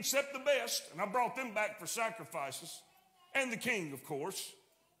everything except the best, and I brought them back for sacrifices. And the king, of course.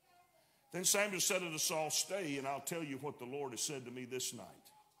 Then Samuel said unto Saul, stay, and I'll tell you what the Lord has said to me this night.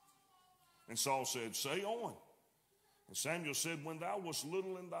 And Saul said, say on. And Samuel said, when thou wast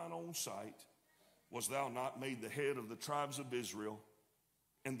little in thine own sight, wast thou not made the head of the tribes of Israel?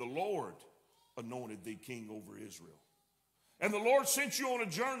 And the Lord anointed thee king over Israel. And the Lord sent you on a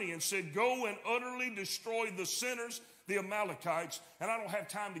journey and said, go and utterly destroy the sinners, the Amalekites. And I don't have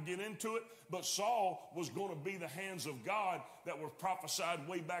time to get into it, but Saul was going to be the hands of God that were prophesied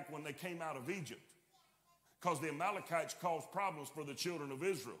way back when they came out of Egypt. Because the Amalekites caused problems for the children of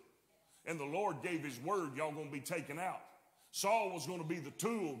Israel. And the Lord gave his word, y'all going to be taken out. Saul was going to be the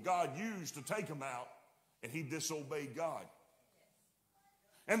tool God used to take them out, and he disobeyed God.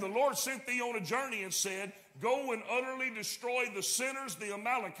 And the Lord sent thee on a journey and said, go and utterly destroy the sinners, the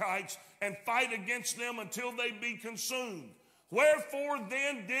Amalekites, and fight against them until they be consumed. Wherefore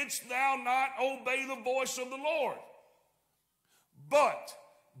then didst thou not obey the voice of the Lord, but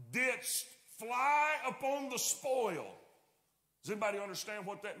didst fly upon the spoil? Does anybody understand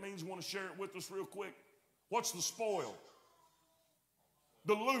what that means? Want to share it with us real quick? What's the spoil?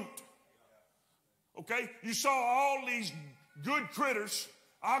 The loot. Okay? You saw all these good critters,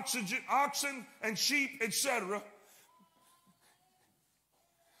 oxen and sheep, etc.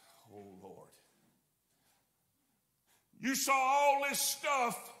 Oh, Lord. You saw all this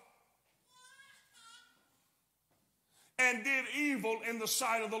stuff and did evil in the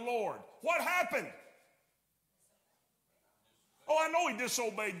sight of the Lord. What happened? Oh, I know he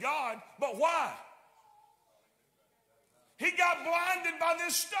disobeyed God, but why? He got blinded by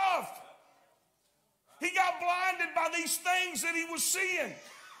this stuff. He got blinded by these things that he was seeing.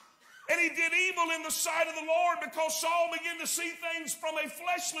 And he did evil in the sight of the Lord because Saul began to see things from a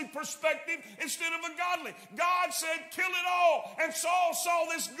fleshly perspective instead of a godly. God said, kill it all. And Saul saw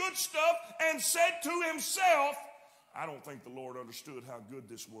this good stuff and said to himself, I don't think the Lord understood how good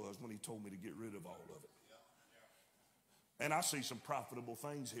this was when he told me to get rid of all of it. And I see some profitable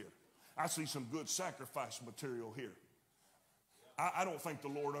things here. I see some good sacrifice material here. I don't think the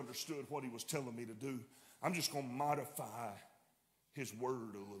Lord understood what he was telling me to do. I'm just going to modify his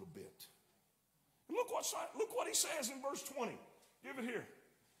word a little bit. And look what he says in verse 20. Give it here.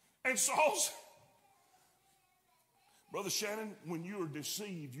 And Saul's, Brother Shannon, when you are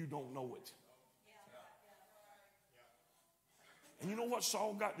deceived, you don't know it. And you know what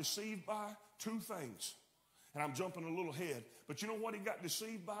Saul got deceived by? Two things. And I'm jumping a little ahead. But you know what he got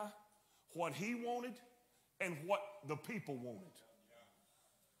deceived by? What he wanted and what the people wanted.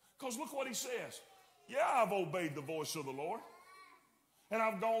 Because look what he says. Yeah, I've obeyed the voice of the Lord. And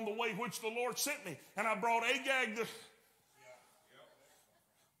I've gone the way which the Lord sent me. And I brought Agag the...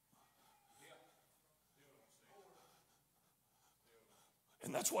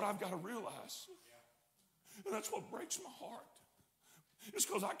 And that's what I've got to realize. And that's what breaks my heart. It's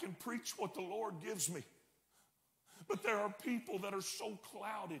because I can preach what the Lord gives me. But there are people that are so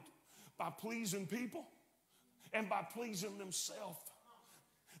clouded by pleasing people and by pleasing themselves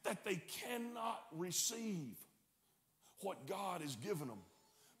that they cannot receive what God has given them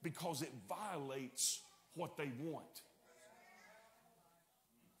because it violates what they want.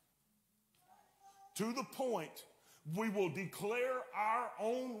 To the point we will declare our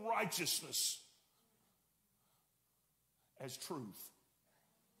own righteousness as truth,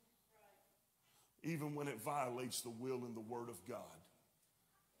 even when it violates the will and the word of God.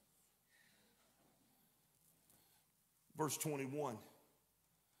 Verse 21.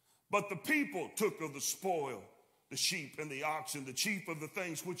 But the people took of the spoil, the sheep and the oxen, the chief of the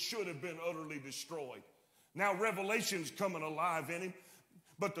things which should have been utterly destroyed. Now revelation's coming alive in him,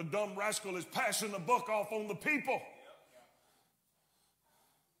 but the dumb rascal is passing the buck off on the people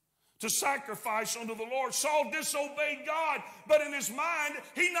to sacrifice unto the Lord. Saul disobeyed God, but in his mind,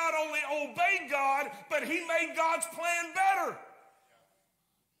 he not only obeyed God, but he made God's plan better.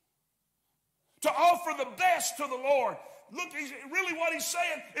 To offer the best to the Lord. Look, really what he's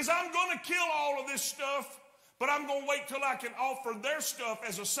saying is, I'm going to kill all of this stuff, but I'm going to wait till I can offer their stuff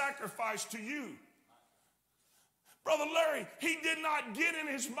as a sacrifice to you. Brother Larry, he did not get in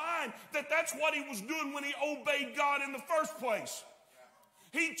his mind that that's what he was doing when he obeyed God in the first place.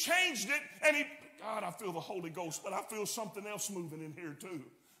 He changed it, and God, I feel the Holy Ghost, but I feel something else moving in here too.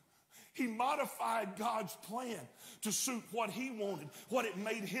 He modified God's plan to suit what he wanted, what it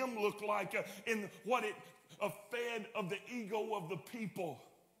made him look like, and what it fed of the ego of the people.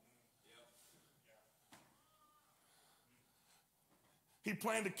 He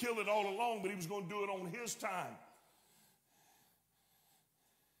planned to kill it all along, but he was going to do it on his time.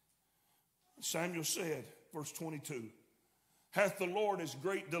 Samuel said, verse 22, hath the Lord his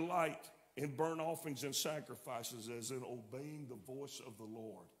great delight in burnt offerings and sacrifices as in obeying the voice of the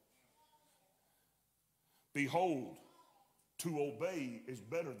Lord. Behold, to obey is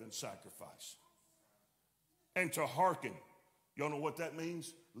better than sacrifice. And to hearken, y'all know what that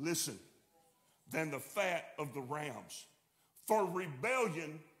means? Listen, than the fat of the rams. For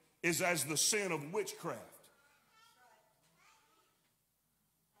rebellion is as the sin of witchcraft.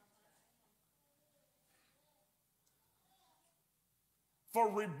 For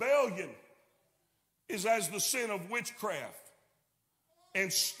rebellion is as the sin of witchcraft,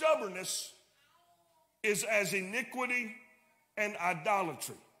 and stubbornness is as iniquity and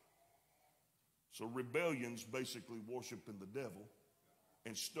idolatry. So rebellion's basically worshiping the devil,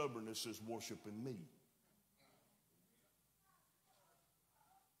 and stubbornness is worshiping me.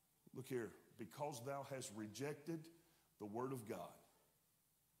 Look here, because thou hast rejected the word of God,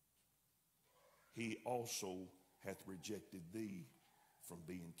 he also hath rejected thee from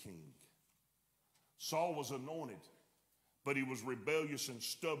being king. Saul was anointed, but he was rebellious and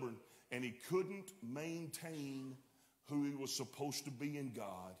stubborn, and he couldn't maintain who he was supposed to be in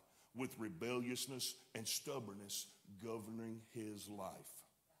God with rebelliousness and stubbornness governing his life.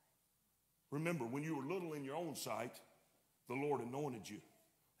 Remember, when you were little in your own sight, the Lord anointed you.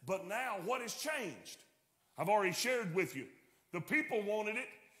 But now what has changed? I've already shared with you. The people wanted it.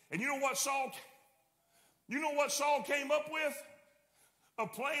 And you know what Saul came up with? A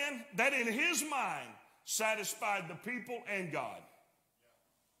plan that in his mind satisfied the people and God.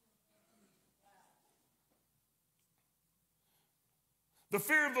 The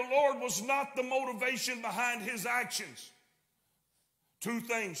fear of the Lord was not the motivation behind his actions. Two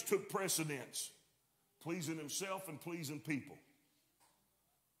things took precedence: pleasing himself and pleasing people.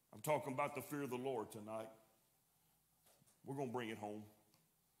 I'm talking about the fear of the Lord tonight. We're going to bring it home.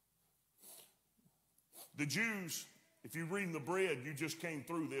 The Jews, if you're reading the bread, you just came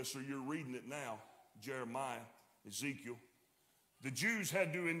through this, or you're reading it now, Jeremiah, Ezekiel. The Jews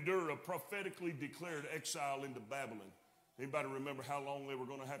had to endure a prophetically declared exile into Babylon. Anybody remember how long they were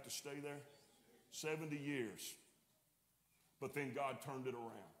going to have to stay there? 70 years. But then God turned it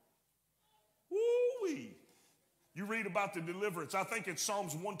around. Woo-wee. You read about the deliverance. I think it's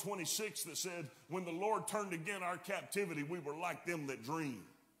Psalms 126 that said, when the Lord turned again our captivity, we were like them that dream.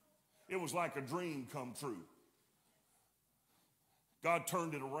 It was like a dream come true. God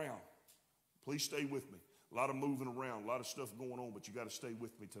turned it around. Please stay with me. A lot of moving around, a lot of stuff going on, but you got to stay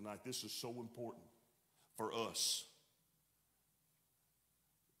with me tonight. This is so important for us.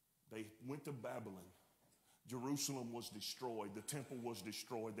 They went to Babylon. Jerusalem was destroyed. The temple was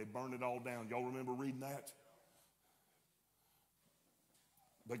destroyed. They burned it all down. Y'all remember reading that?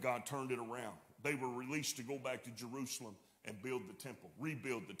 But God turned it around. They were released to go back to Jerusalem and build the temple,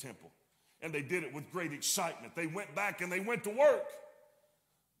 rebuild the temple. And they did it with great excitement. They went back and they went to work.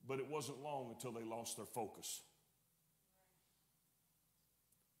 But it wasn't long until they lost their focus.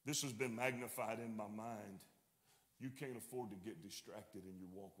 This has been magnified in my mind. You can't afford to get distracted in your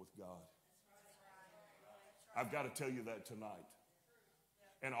walk with God. I've got to tell you that tonight.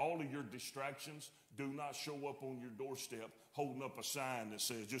 And all of your distractions do not show up on your doorstep holding up a sign that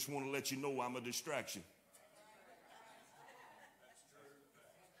says, just want to let you know I'm a distraction.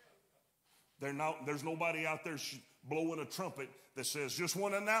 There's nobody out there blowing a trumpet that says, just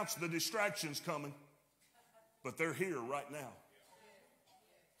want to announce the distraction's coming. But they're here right now.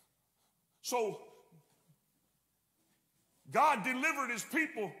 So, God delivered his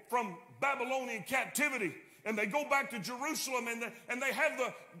people from Babylonian captivity. And they go back to Jerusalem, and they have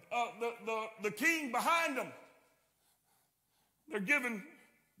the king behind them. They're given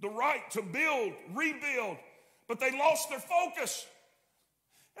the right to build, rebuild, but they lost their focus.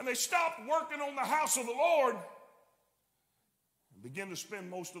 And they stopped working on the house of the Lord and began to spend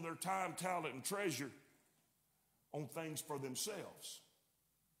most of their time, talent, and treasure on things for themselves,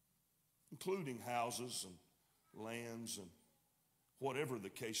 including houses and lands and whatever the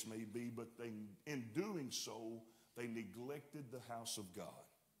case may be. But in doing so, they neglected the house of God.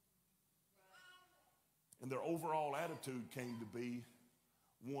 And their overall attitude came to be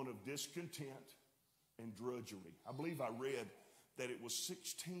one of discontent and drudgery. I believe I read that it was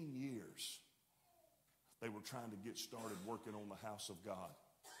 16 years they were trying to get started working on the house of God.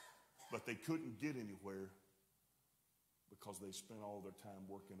 But they couldn't get anywhere because they spent all their time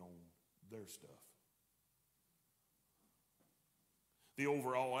working on their stuff. The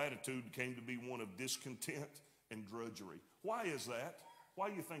overall attitude came to be one of discontent and drudgery. Why is that? Why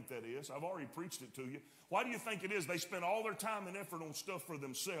do you think that is? I've already preached it to you. Why do you think it is? They spent all their time and effort on stuff for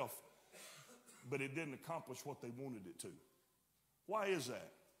themselves, but it didn't accomplish what they wanted it to. Why is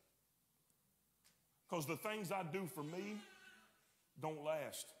that? Because the things I do for me don't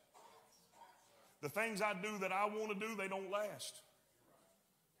last. The things I do that I want to do, they don't last.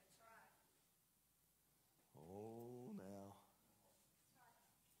 Oh, now.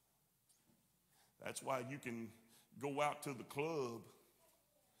 That's why you can go out to the club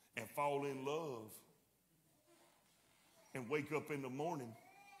and fall in love and wake up in the morning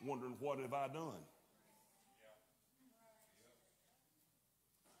wondering, what have I done?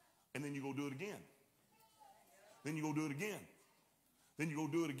 And then you go do it again. Then you go do it again. Then you go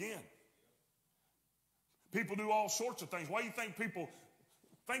do it again. People do all sorts of things. Why do you think people,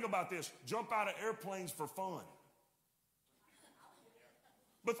 think about this, jump out of airplanes for fun?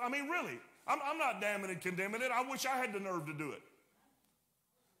 But I mean, really, I'm not damning and condemning it. I wish I had the nerve to do it.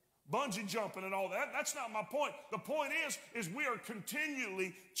 Bungee jumping and all that, that's not my point. The point is we are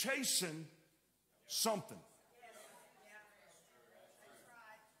continually chasing something.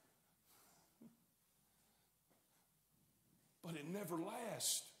 But it never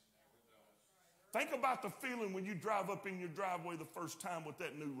lasts. Think about the feeling when you drive up in your driveway the first time with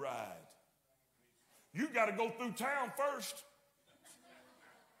that new ride. You got to go through town first.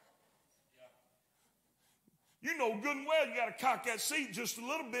 You know good and well you got to cock that seat just a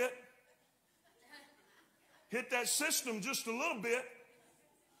little bit. hit that system just a little bit.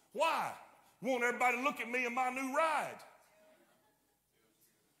 Why? Want everybody to look at me in my new ride.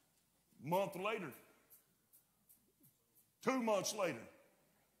 Month later, 2 months later,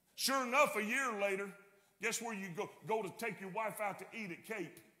 sure enough, a year later, guess where you go to take your wife out to eat at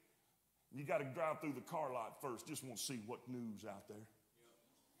Cape? You got to drive through the car lot first. Just want to see what news out there.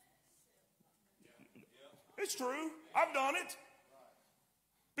 It's true. I've done it.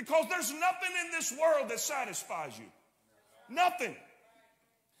 Because there's nothing in this world that satisfies you. Nothing.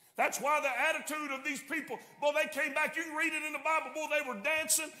 That's why the attitude of these people, boy, they came back. You can read it in the Bible. Boy, they were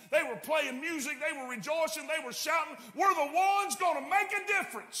dancing. They were playing music. They were rejoicing. They were shouting. We're the ones going to make a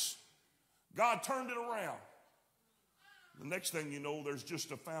difference. God turned it around. The next thing you know, there's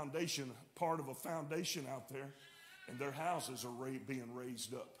just a foundation, part of a foundation out there, and their houses are being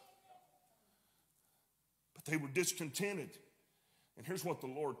raised up. But they were discontented. And here's what the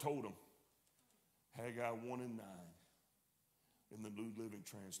Lord told them. Haggai 1:9 in the New Living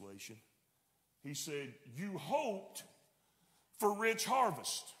Translation. He said, you hoped for rich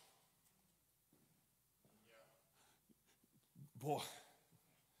harvest. Boy,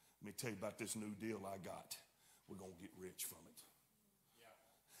 let me tell you about this new deal I got. We're going to get rich from it.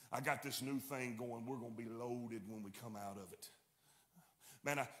 I got this new thing going. We're going to be loaded when we come out of it.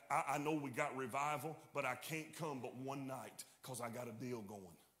 Man, I know we got revival, but I can't come but one night because I got a deal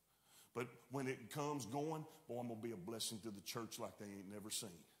going. But when it comes going, boy, I'm going to be a blessing to the church like they ain't never seen.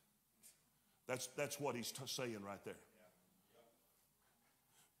 That's what he's saying right there.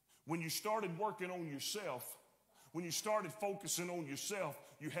 When you started working on yourself, when you started focusing on yourself,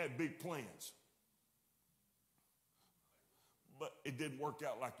 you had big plans. But it didn't work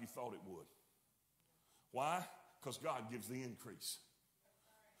out like you thought it would. Why? Because God gives the increase.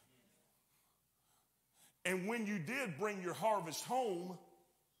 And when you did bring your harvest home,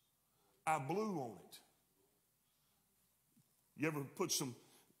 I blew on it. You ever put some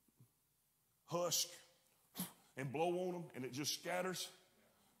husk and blow on them and it just scatters?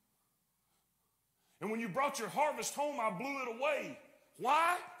 And when you brought your harvest home, I blew it away.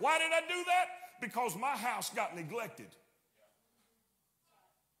 Why? Why did I do that? Because my house got neglected.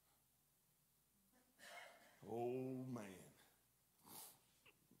 Oh, man.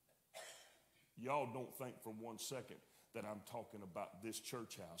 Y'all don't think for 1 second that I'm talking about this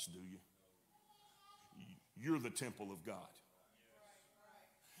church house, do you? You're the temple of God.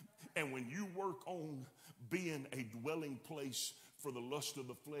 And when you work on being a dwelling place for the lust of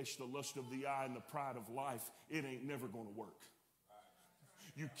the flesh, the lust of the eye, and the pride of life, it ain't never going to work.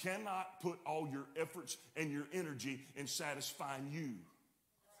 You cannot put all your efforts and your energy in satisfying you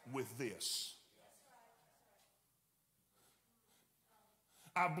with this.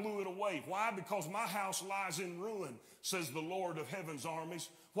 I blew it away. Why? Because my house lies in ruin, says the Lord of heaven's armies,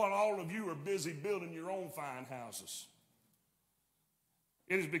 while all of you are busy building your own fine houses.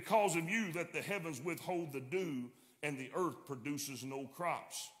 It is because of you that the heavens withhold the dew and the earth produces no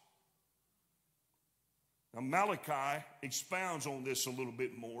crops. Now Malachi expounds on this a little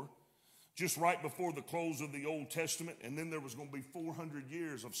bit more, just right before the close of the Old Testament, and then there was going to be 400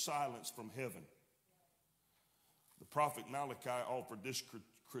 years of silence from heaven. The prophet Malachi offered this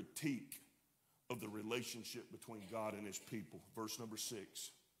critique of the relationship between God and his people. Verse number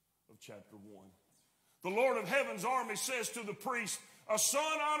 6 of chapter 1. The Lord of heaven's army says to the priest, a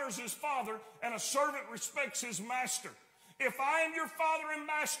son honors his father and a servant respects his master. If I am your father and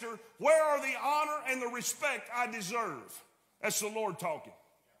master, where are the honor and the respect I deserve? That's the Lord talking.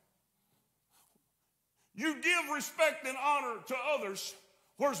 You give respect and honor to others.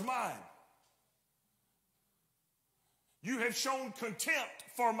 Where's mine? You have shown contempt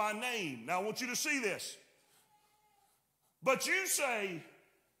for my name. Now I want you to see this. But you say,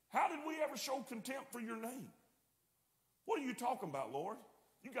 how did we ever show contempt for your name? What are you talking about, Lord?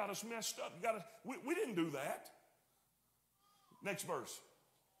 You got us messed up. We didn't do that. Next verse.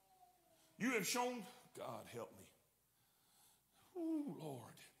 You have shown, God help me. Ooh,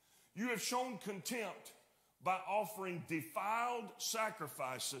 Lord. You have shown contempt by offering defiled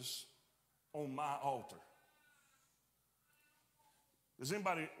sacrifices on my altar. Does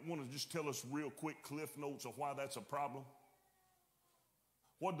anybody want to just tell us real quick cliff notes of why that's a problem?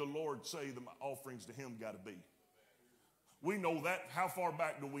 What did the Lord say the offerings to him got to be? We know that. How far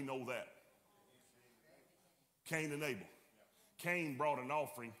back do we know that? Cain and Abel. Cain brought an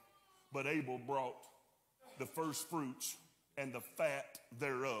offering, but Abel brought the first fruits and the fat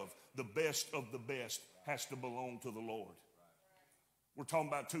thereof. The best of the best has to belong to the Lord. We're talking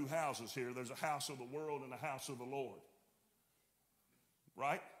about two houses here. There's a house of the world and a house of the Lord.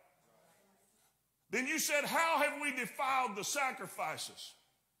 Right? Then you said, how have we defiled the sacrifices?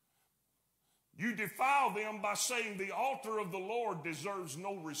 You defile them by saying the altar of the Lord deserves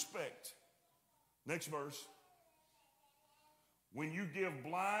no respect. Next verse. When you give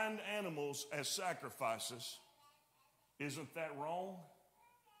blind animals as sacrifices, isn't that wrong?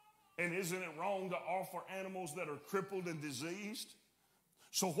 And isn't it wrong to offer animals that are crippled and diseased?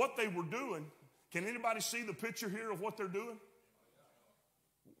 So what they were doing, can anybody see the picture here of what they're doing?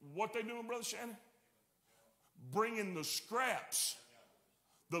 What they doing, Brother Shannon? Bringing the scraps.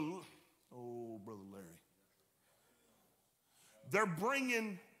 Oh, Brother Larry. They're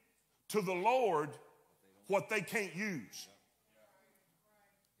bringing to the Lord what they can't use.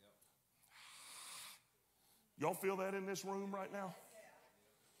 Y'all feel that in this room right now?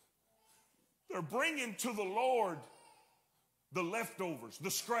 They're bringing to the Lord the leftovers,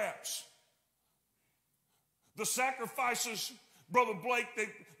 the scraps, the sacrifices, Brother Blake,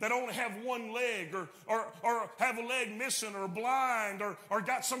 that only have one leg or have a leg missing or blind or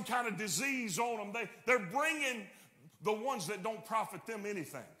got some kind of disease on them. They're bringing the ones that don't profit them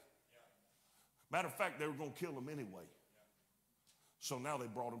anything. Matter of fact, they were going to kill them anyway. So now they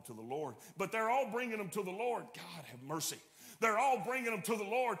brought them to the Lord. But they're all bringing them to the Lord. God have mercy. They're all bringing them to the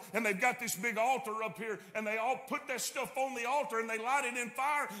Lord, and they've got this big altar up here, and they all put that stuff on the altar, and they light it in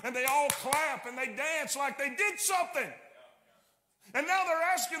fire, and they all clap, and they dance like they did something. And now they're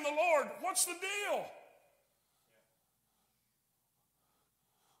asking the Lord, what's the deal?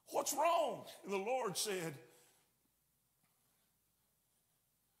 What's wrong? And the Lord said,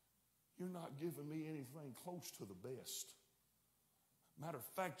 you're not giving me anything close to the best. Matter of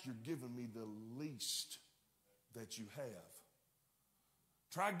fact, you're giving me the least that you have.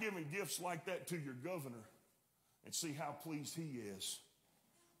 Try giving gifts like that to your governor and see how pleased he is,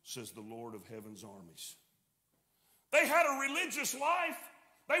 says the Lord of heaven's armies. They had a religious life.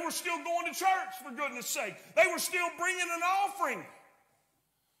 They were still going to church, for goodness sake. They were still bringing an offering.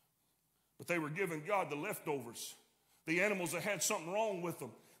 But they were giving God the leftovers, the animals that had something wrong with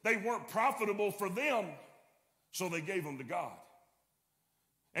them. They weren't profitable for them, so they gave them to God.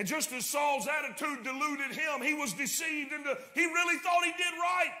 And just as Saul's attitude deluded him, he was deceived into, he really thought he did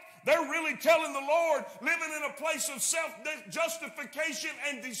right. They're really telling the Lord, living in a place of self-justification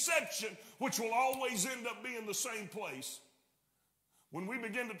and deception, which will always end up being the same place. When we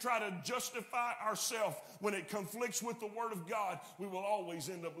begin to try to justify ourselves when it conflicts with the Word of God, we will always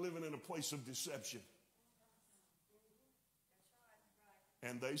end up living in a place of deception.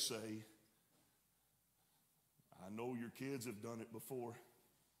 And they say, I know your kids have done it before.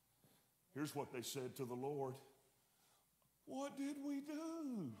 Here's what they said to the Lord. What did we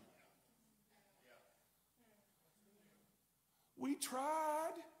do? We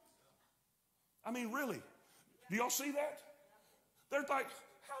tried. I mean, really. Do y'all see that? They're like,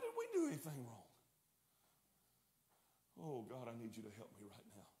 how did we do anything wrong? Oh, God, I need you to help me right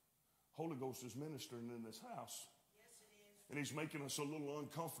now. Holy Ghost is ministering in this house. Yes, it is. And he's making us a little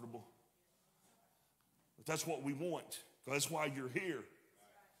uncomfortable. But that's what we want. That's why you're here.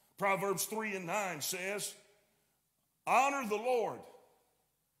 Proverbs 3:9 says, honor the Lord.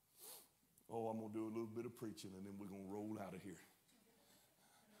 Oh, I'm going to do a little bit of preaching and then we're going to roll out of here.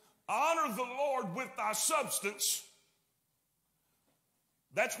 Honor the Lord with thy substance.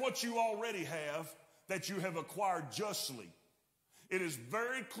 That's what you already have, that you have acquired justly. It is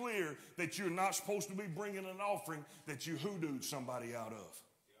very clear that you're not supposed to be bringing an offering that you hoodooed somebody out of.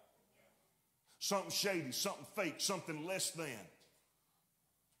 Something shady, something fake, something less than.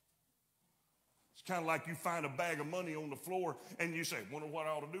 It's kind of like you find a bag of money on the floor and you say, wonder what I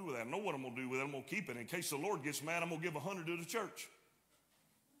ought to do with that. I know what I'm going to do with it. I'm going to keep it. In case the Lord gets mad, I'm going to give 100 to the church.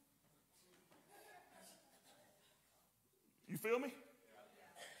 You feel me?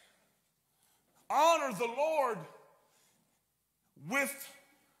 Honor the Lord with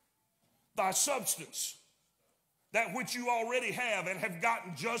thy substance, that which you already have and have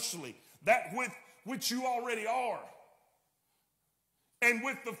gotten justly, that with which you already are, and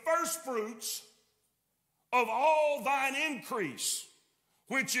with the first fruits of all thine increase,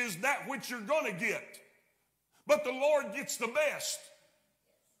 which is that which you're going to get. But the Lord gets the best.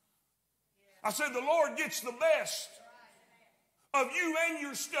 I said the Lord gets the best of you and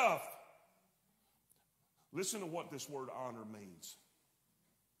your stuff. Listen to what this word honor means.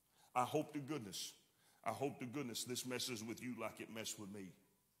 I hope to goodness this messes with you like it messed with me.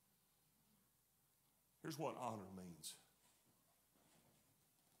 Here's what honor means.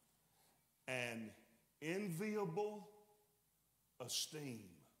 An enviable esteem.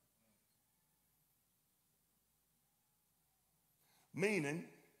 Meaning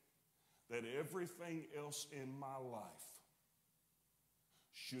that everything else in my life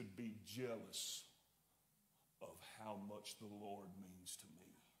should be jealous of how much the Lord means to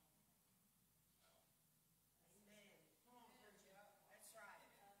me.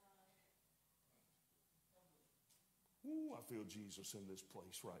 Ooh, I feel Jesus in this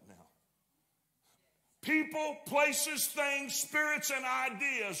place right now. People, places, things, spirits, and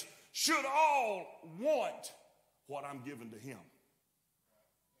ideas should all want what I'm giving to him,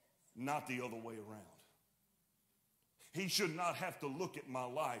 not the other way around. He should not have to look at my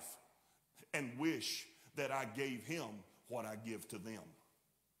life and wish that I gave him what I give to them.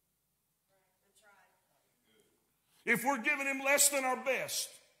 If we're giving him less than our best,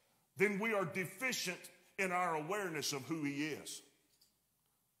 then we are deficient in our awareness of who he is.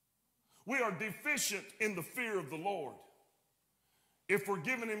 We are deficient in the fear of the Lord. If we're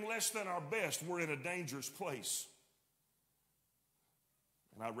giving him less than our best, we're in a dangerous place.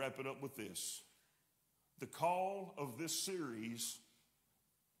 And I wrap it up with this. The call of this series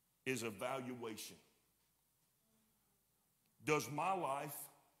is evaluation. Does my life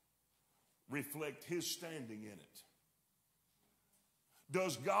reflect his standing in it?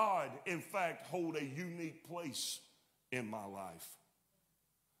 Does God, in fact, hold a unique place in my life?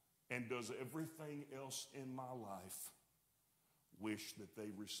 And does everything else in my life wish that they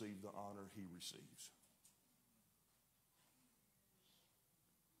receive the honor he receives?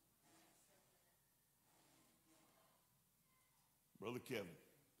 Brother Kevin,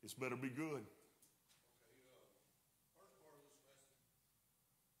 this better be good.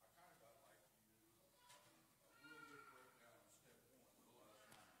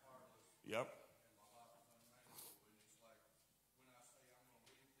 Yep.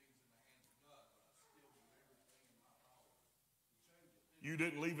 You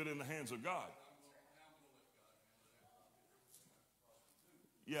didn't leave it in the hands of God.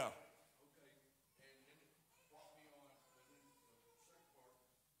 Yeah.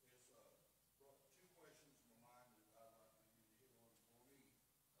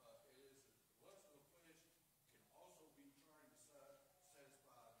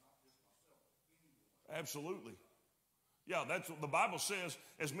 Absolutely. Yeah, that's what the Bible says.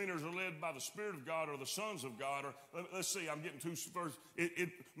 As many as are led by the Spirit of God or the sons of God, or let's see, I'm getting too first. It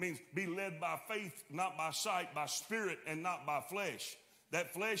means be led by faith, not by sight, by spirit and not by flesh.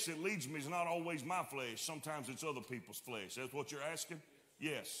 That flesh that leads me is not always my flesh. Sometimes it's other people's flesh. That's what you're asking?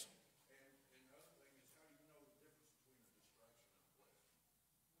 Yes. And the other thing is, how do you know the difference between a distraction and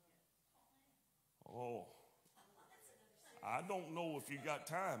a blessing? Oh, I don't know if you got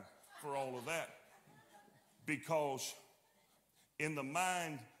time for all of that. Because in the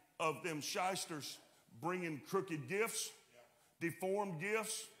mind of them shysters bringing crooked gifts, deformed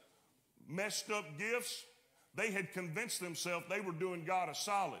gifts, messed up gifts, they had convinced themselves they were doing God a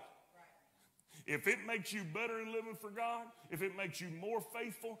solid. If it makes you better in living for God, if it makes you more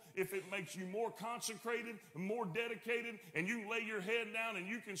faithful, if it makes you more consecrated, more dedicated, and you lay your head down and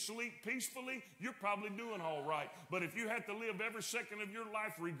you can sleep peacefully, you're probably doing all right. But if you have to live every second of your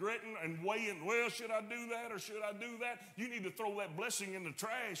life regretting and weighing, well, should I do that or should I do that? You need to throw that blessing in the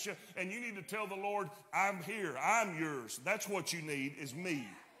trash and you need to tell the Lord, I'm here, I'm yours. That's what you need, is me.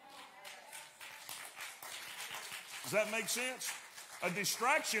 Does that make sense? A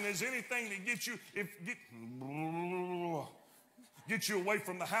distraction is anything that gets you away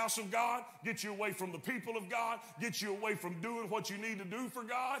from the house of God, gets you away from the people of God, gets you away from doing what you need to do for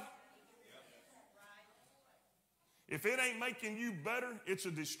God. If it ain't making you better, it's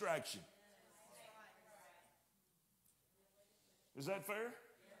a distraction. Is that fair?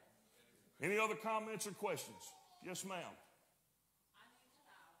 Any other comments or questions? Yes, ma'am.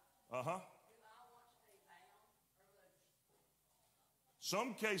 Uh-huh.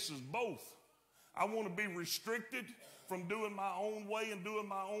 Some cases, both. I want to be restricted from doing my own way and doing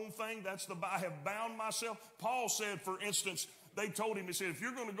my own thing. I have bound myself. Paul said, for instance, they told him, he said, if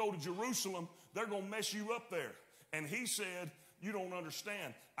you're going to go to Jerusalem, they're going to mess you up there. And he said, you don't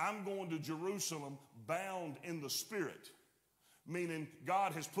understand. I'm going to Jerusalem bound in the spirit. Meaning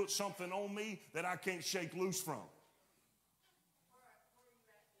God has put something on me that I can't shake loose from.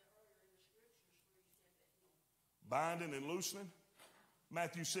 Binding and loosening.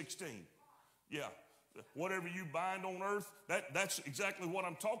 Matthew 16. Yeah. Whatever you bind on earth, that's exactly what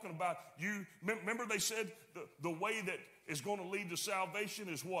I'm talking about. You remember they said the way that is going to lead to salvation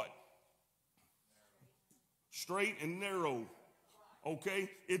is what? Straight and narrow. Okay?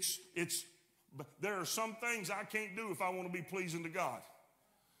 There are some things I can't do if I want to be pleasing to God.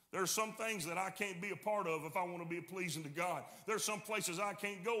 There are some things that I can't be a part of if I want to be pleasing to God. There are some places I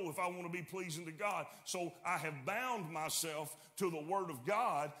can't go if I want to be pleasing to God. So I have bound myself to the Word of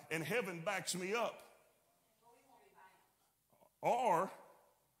God, and heaven backs me up. Or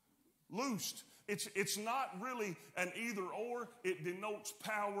loosed. It's not really an either or. It denotes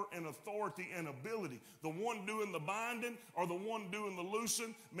power and authority and ability. The one doing the binding or the one doing the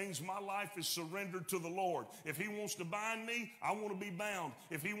loosing means my life is surrendered to the Lord. If he wants to bind me, I want to be bound.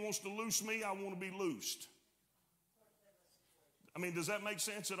 If he wants to loose me, I want to be loosed. I mean, does that make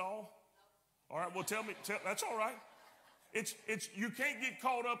sense at all? All right, well, that's all right. You can't get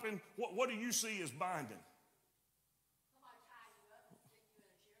caught up in what do you see as binding?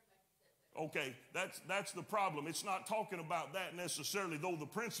 Okay, that's the problem. It's not talking about that necessarily, though the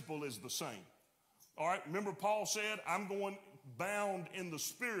principle is the same. All right, remember Paul said, I'm going bound in the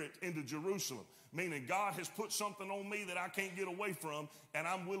spirit into Jerusalem, meaning God has put something on me that I can't get away from, and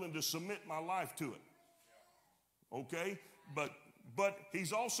I'm willing to submit my life to it. Okay, but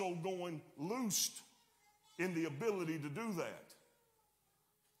he's also going loosed in the ability to do that.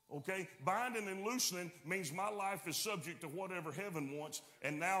 Okay, binding and loosening means my life is subject to whatever heaven wants,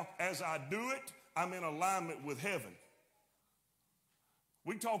 and now as I do it, I'm in alignment with heaven.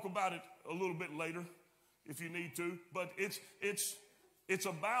 We talk about it a little bit later if you need to, but it's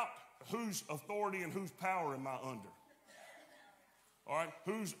about whose authority and whose power am I under. All right,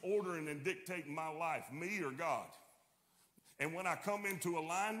 who's ordering and dictating my life, me or God? And when I come into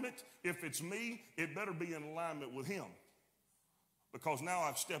alignment, if it's me, it better be in alignment with him. Because now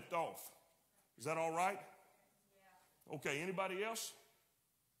I've stepped off. Is that all right? Yeah. Okay, anybody else?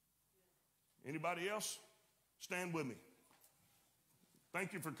 Anybody else? Stand with me.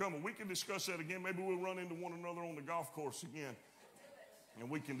 Thank you for coming. We can discuss that again. Maybe we'll run into one another on the golf course again. And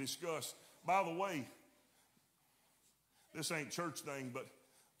we can discuss. By the way, this ain't church thing, but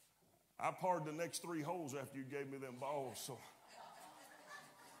I parred the next 3 holes after you gave me them balls. So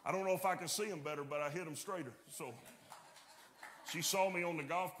I don't know if I can see them better, but I hit them straighter. So she saw me on the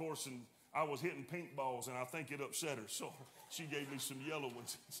golf course and I was hitting pink balls, and I think it upset her. So she gave me some yellow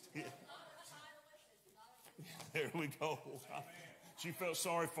ones instead. There we go. She felt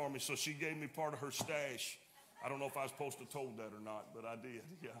sorry for me, so she gave me part of her stash. I don't know if I was supposed to have told that or not, but I did.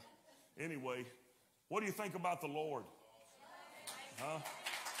 Yeah. Anyway, what do you think about the Lord? Huh?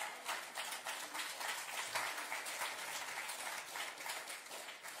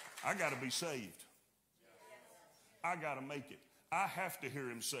 I got to be saved. I got to make it. I have to hear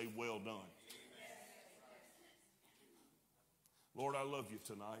him say, well done. Lord, I love you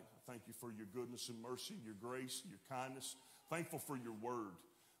tonight. Thank you for your goodness and mercy, your grace, your kindness. Thankful for your word.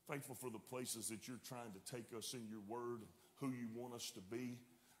 Thankful for the places that you're trying to take us in your word, who you want us to be.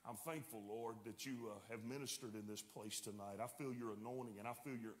 I'm thankful, Lord, that you have ministered in this place tonight. I feel your anointing and I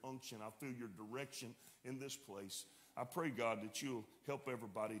feel your unction. I feel your direction in this place. I pray, God, that you'll help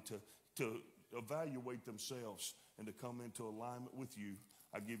everybody to evaluate themselves and to come into alignment with you.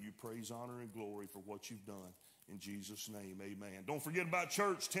 I give you praise, honor, and glory for what you've done. In Jesus' name, amen. Don't forget about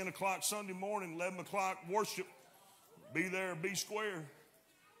church, 10 o'clock Sunday morning, 11 o'clock worship. Be there, be square.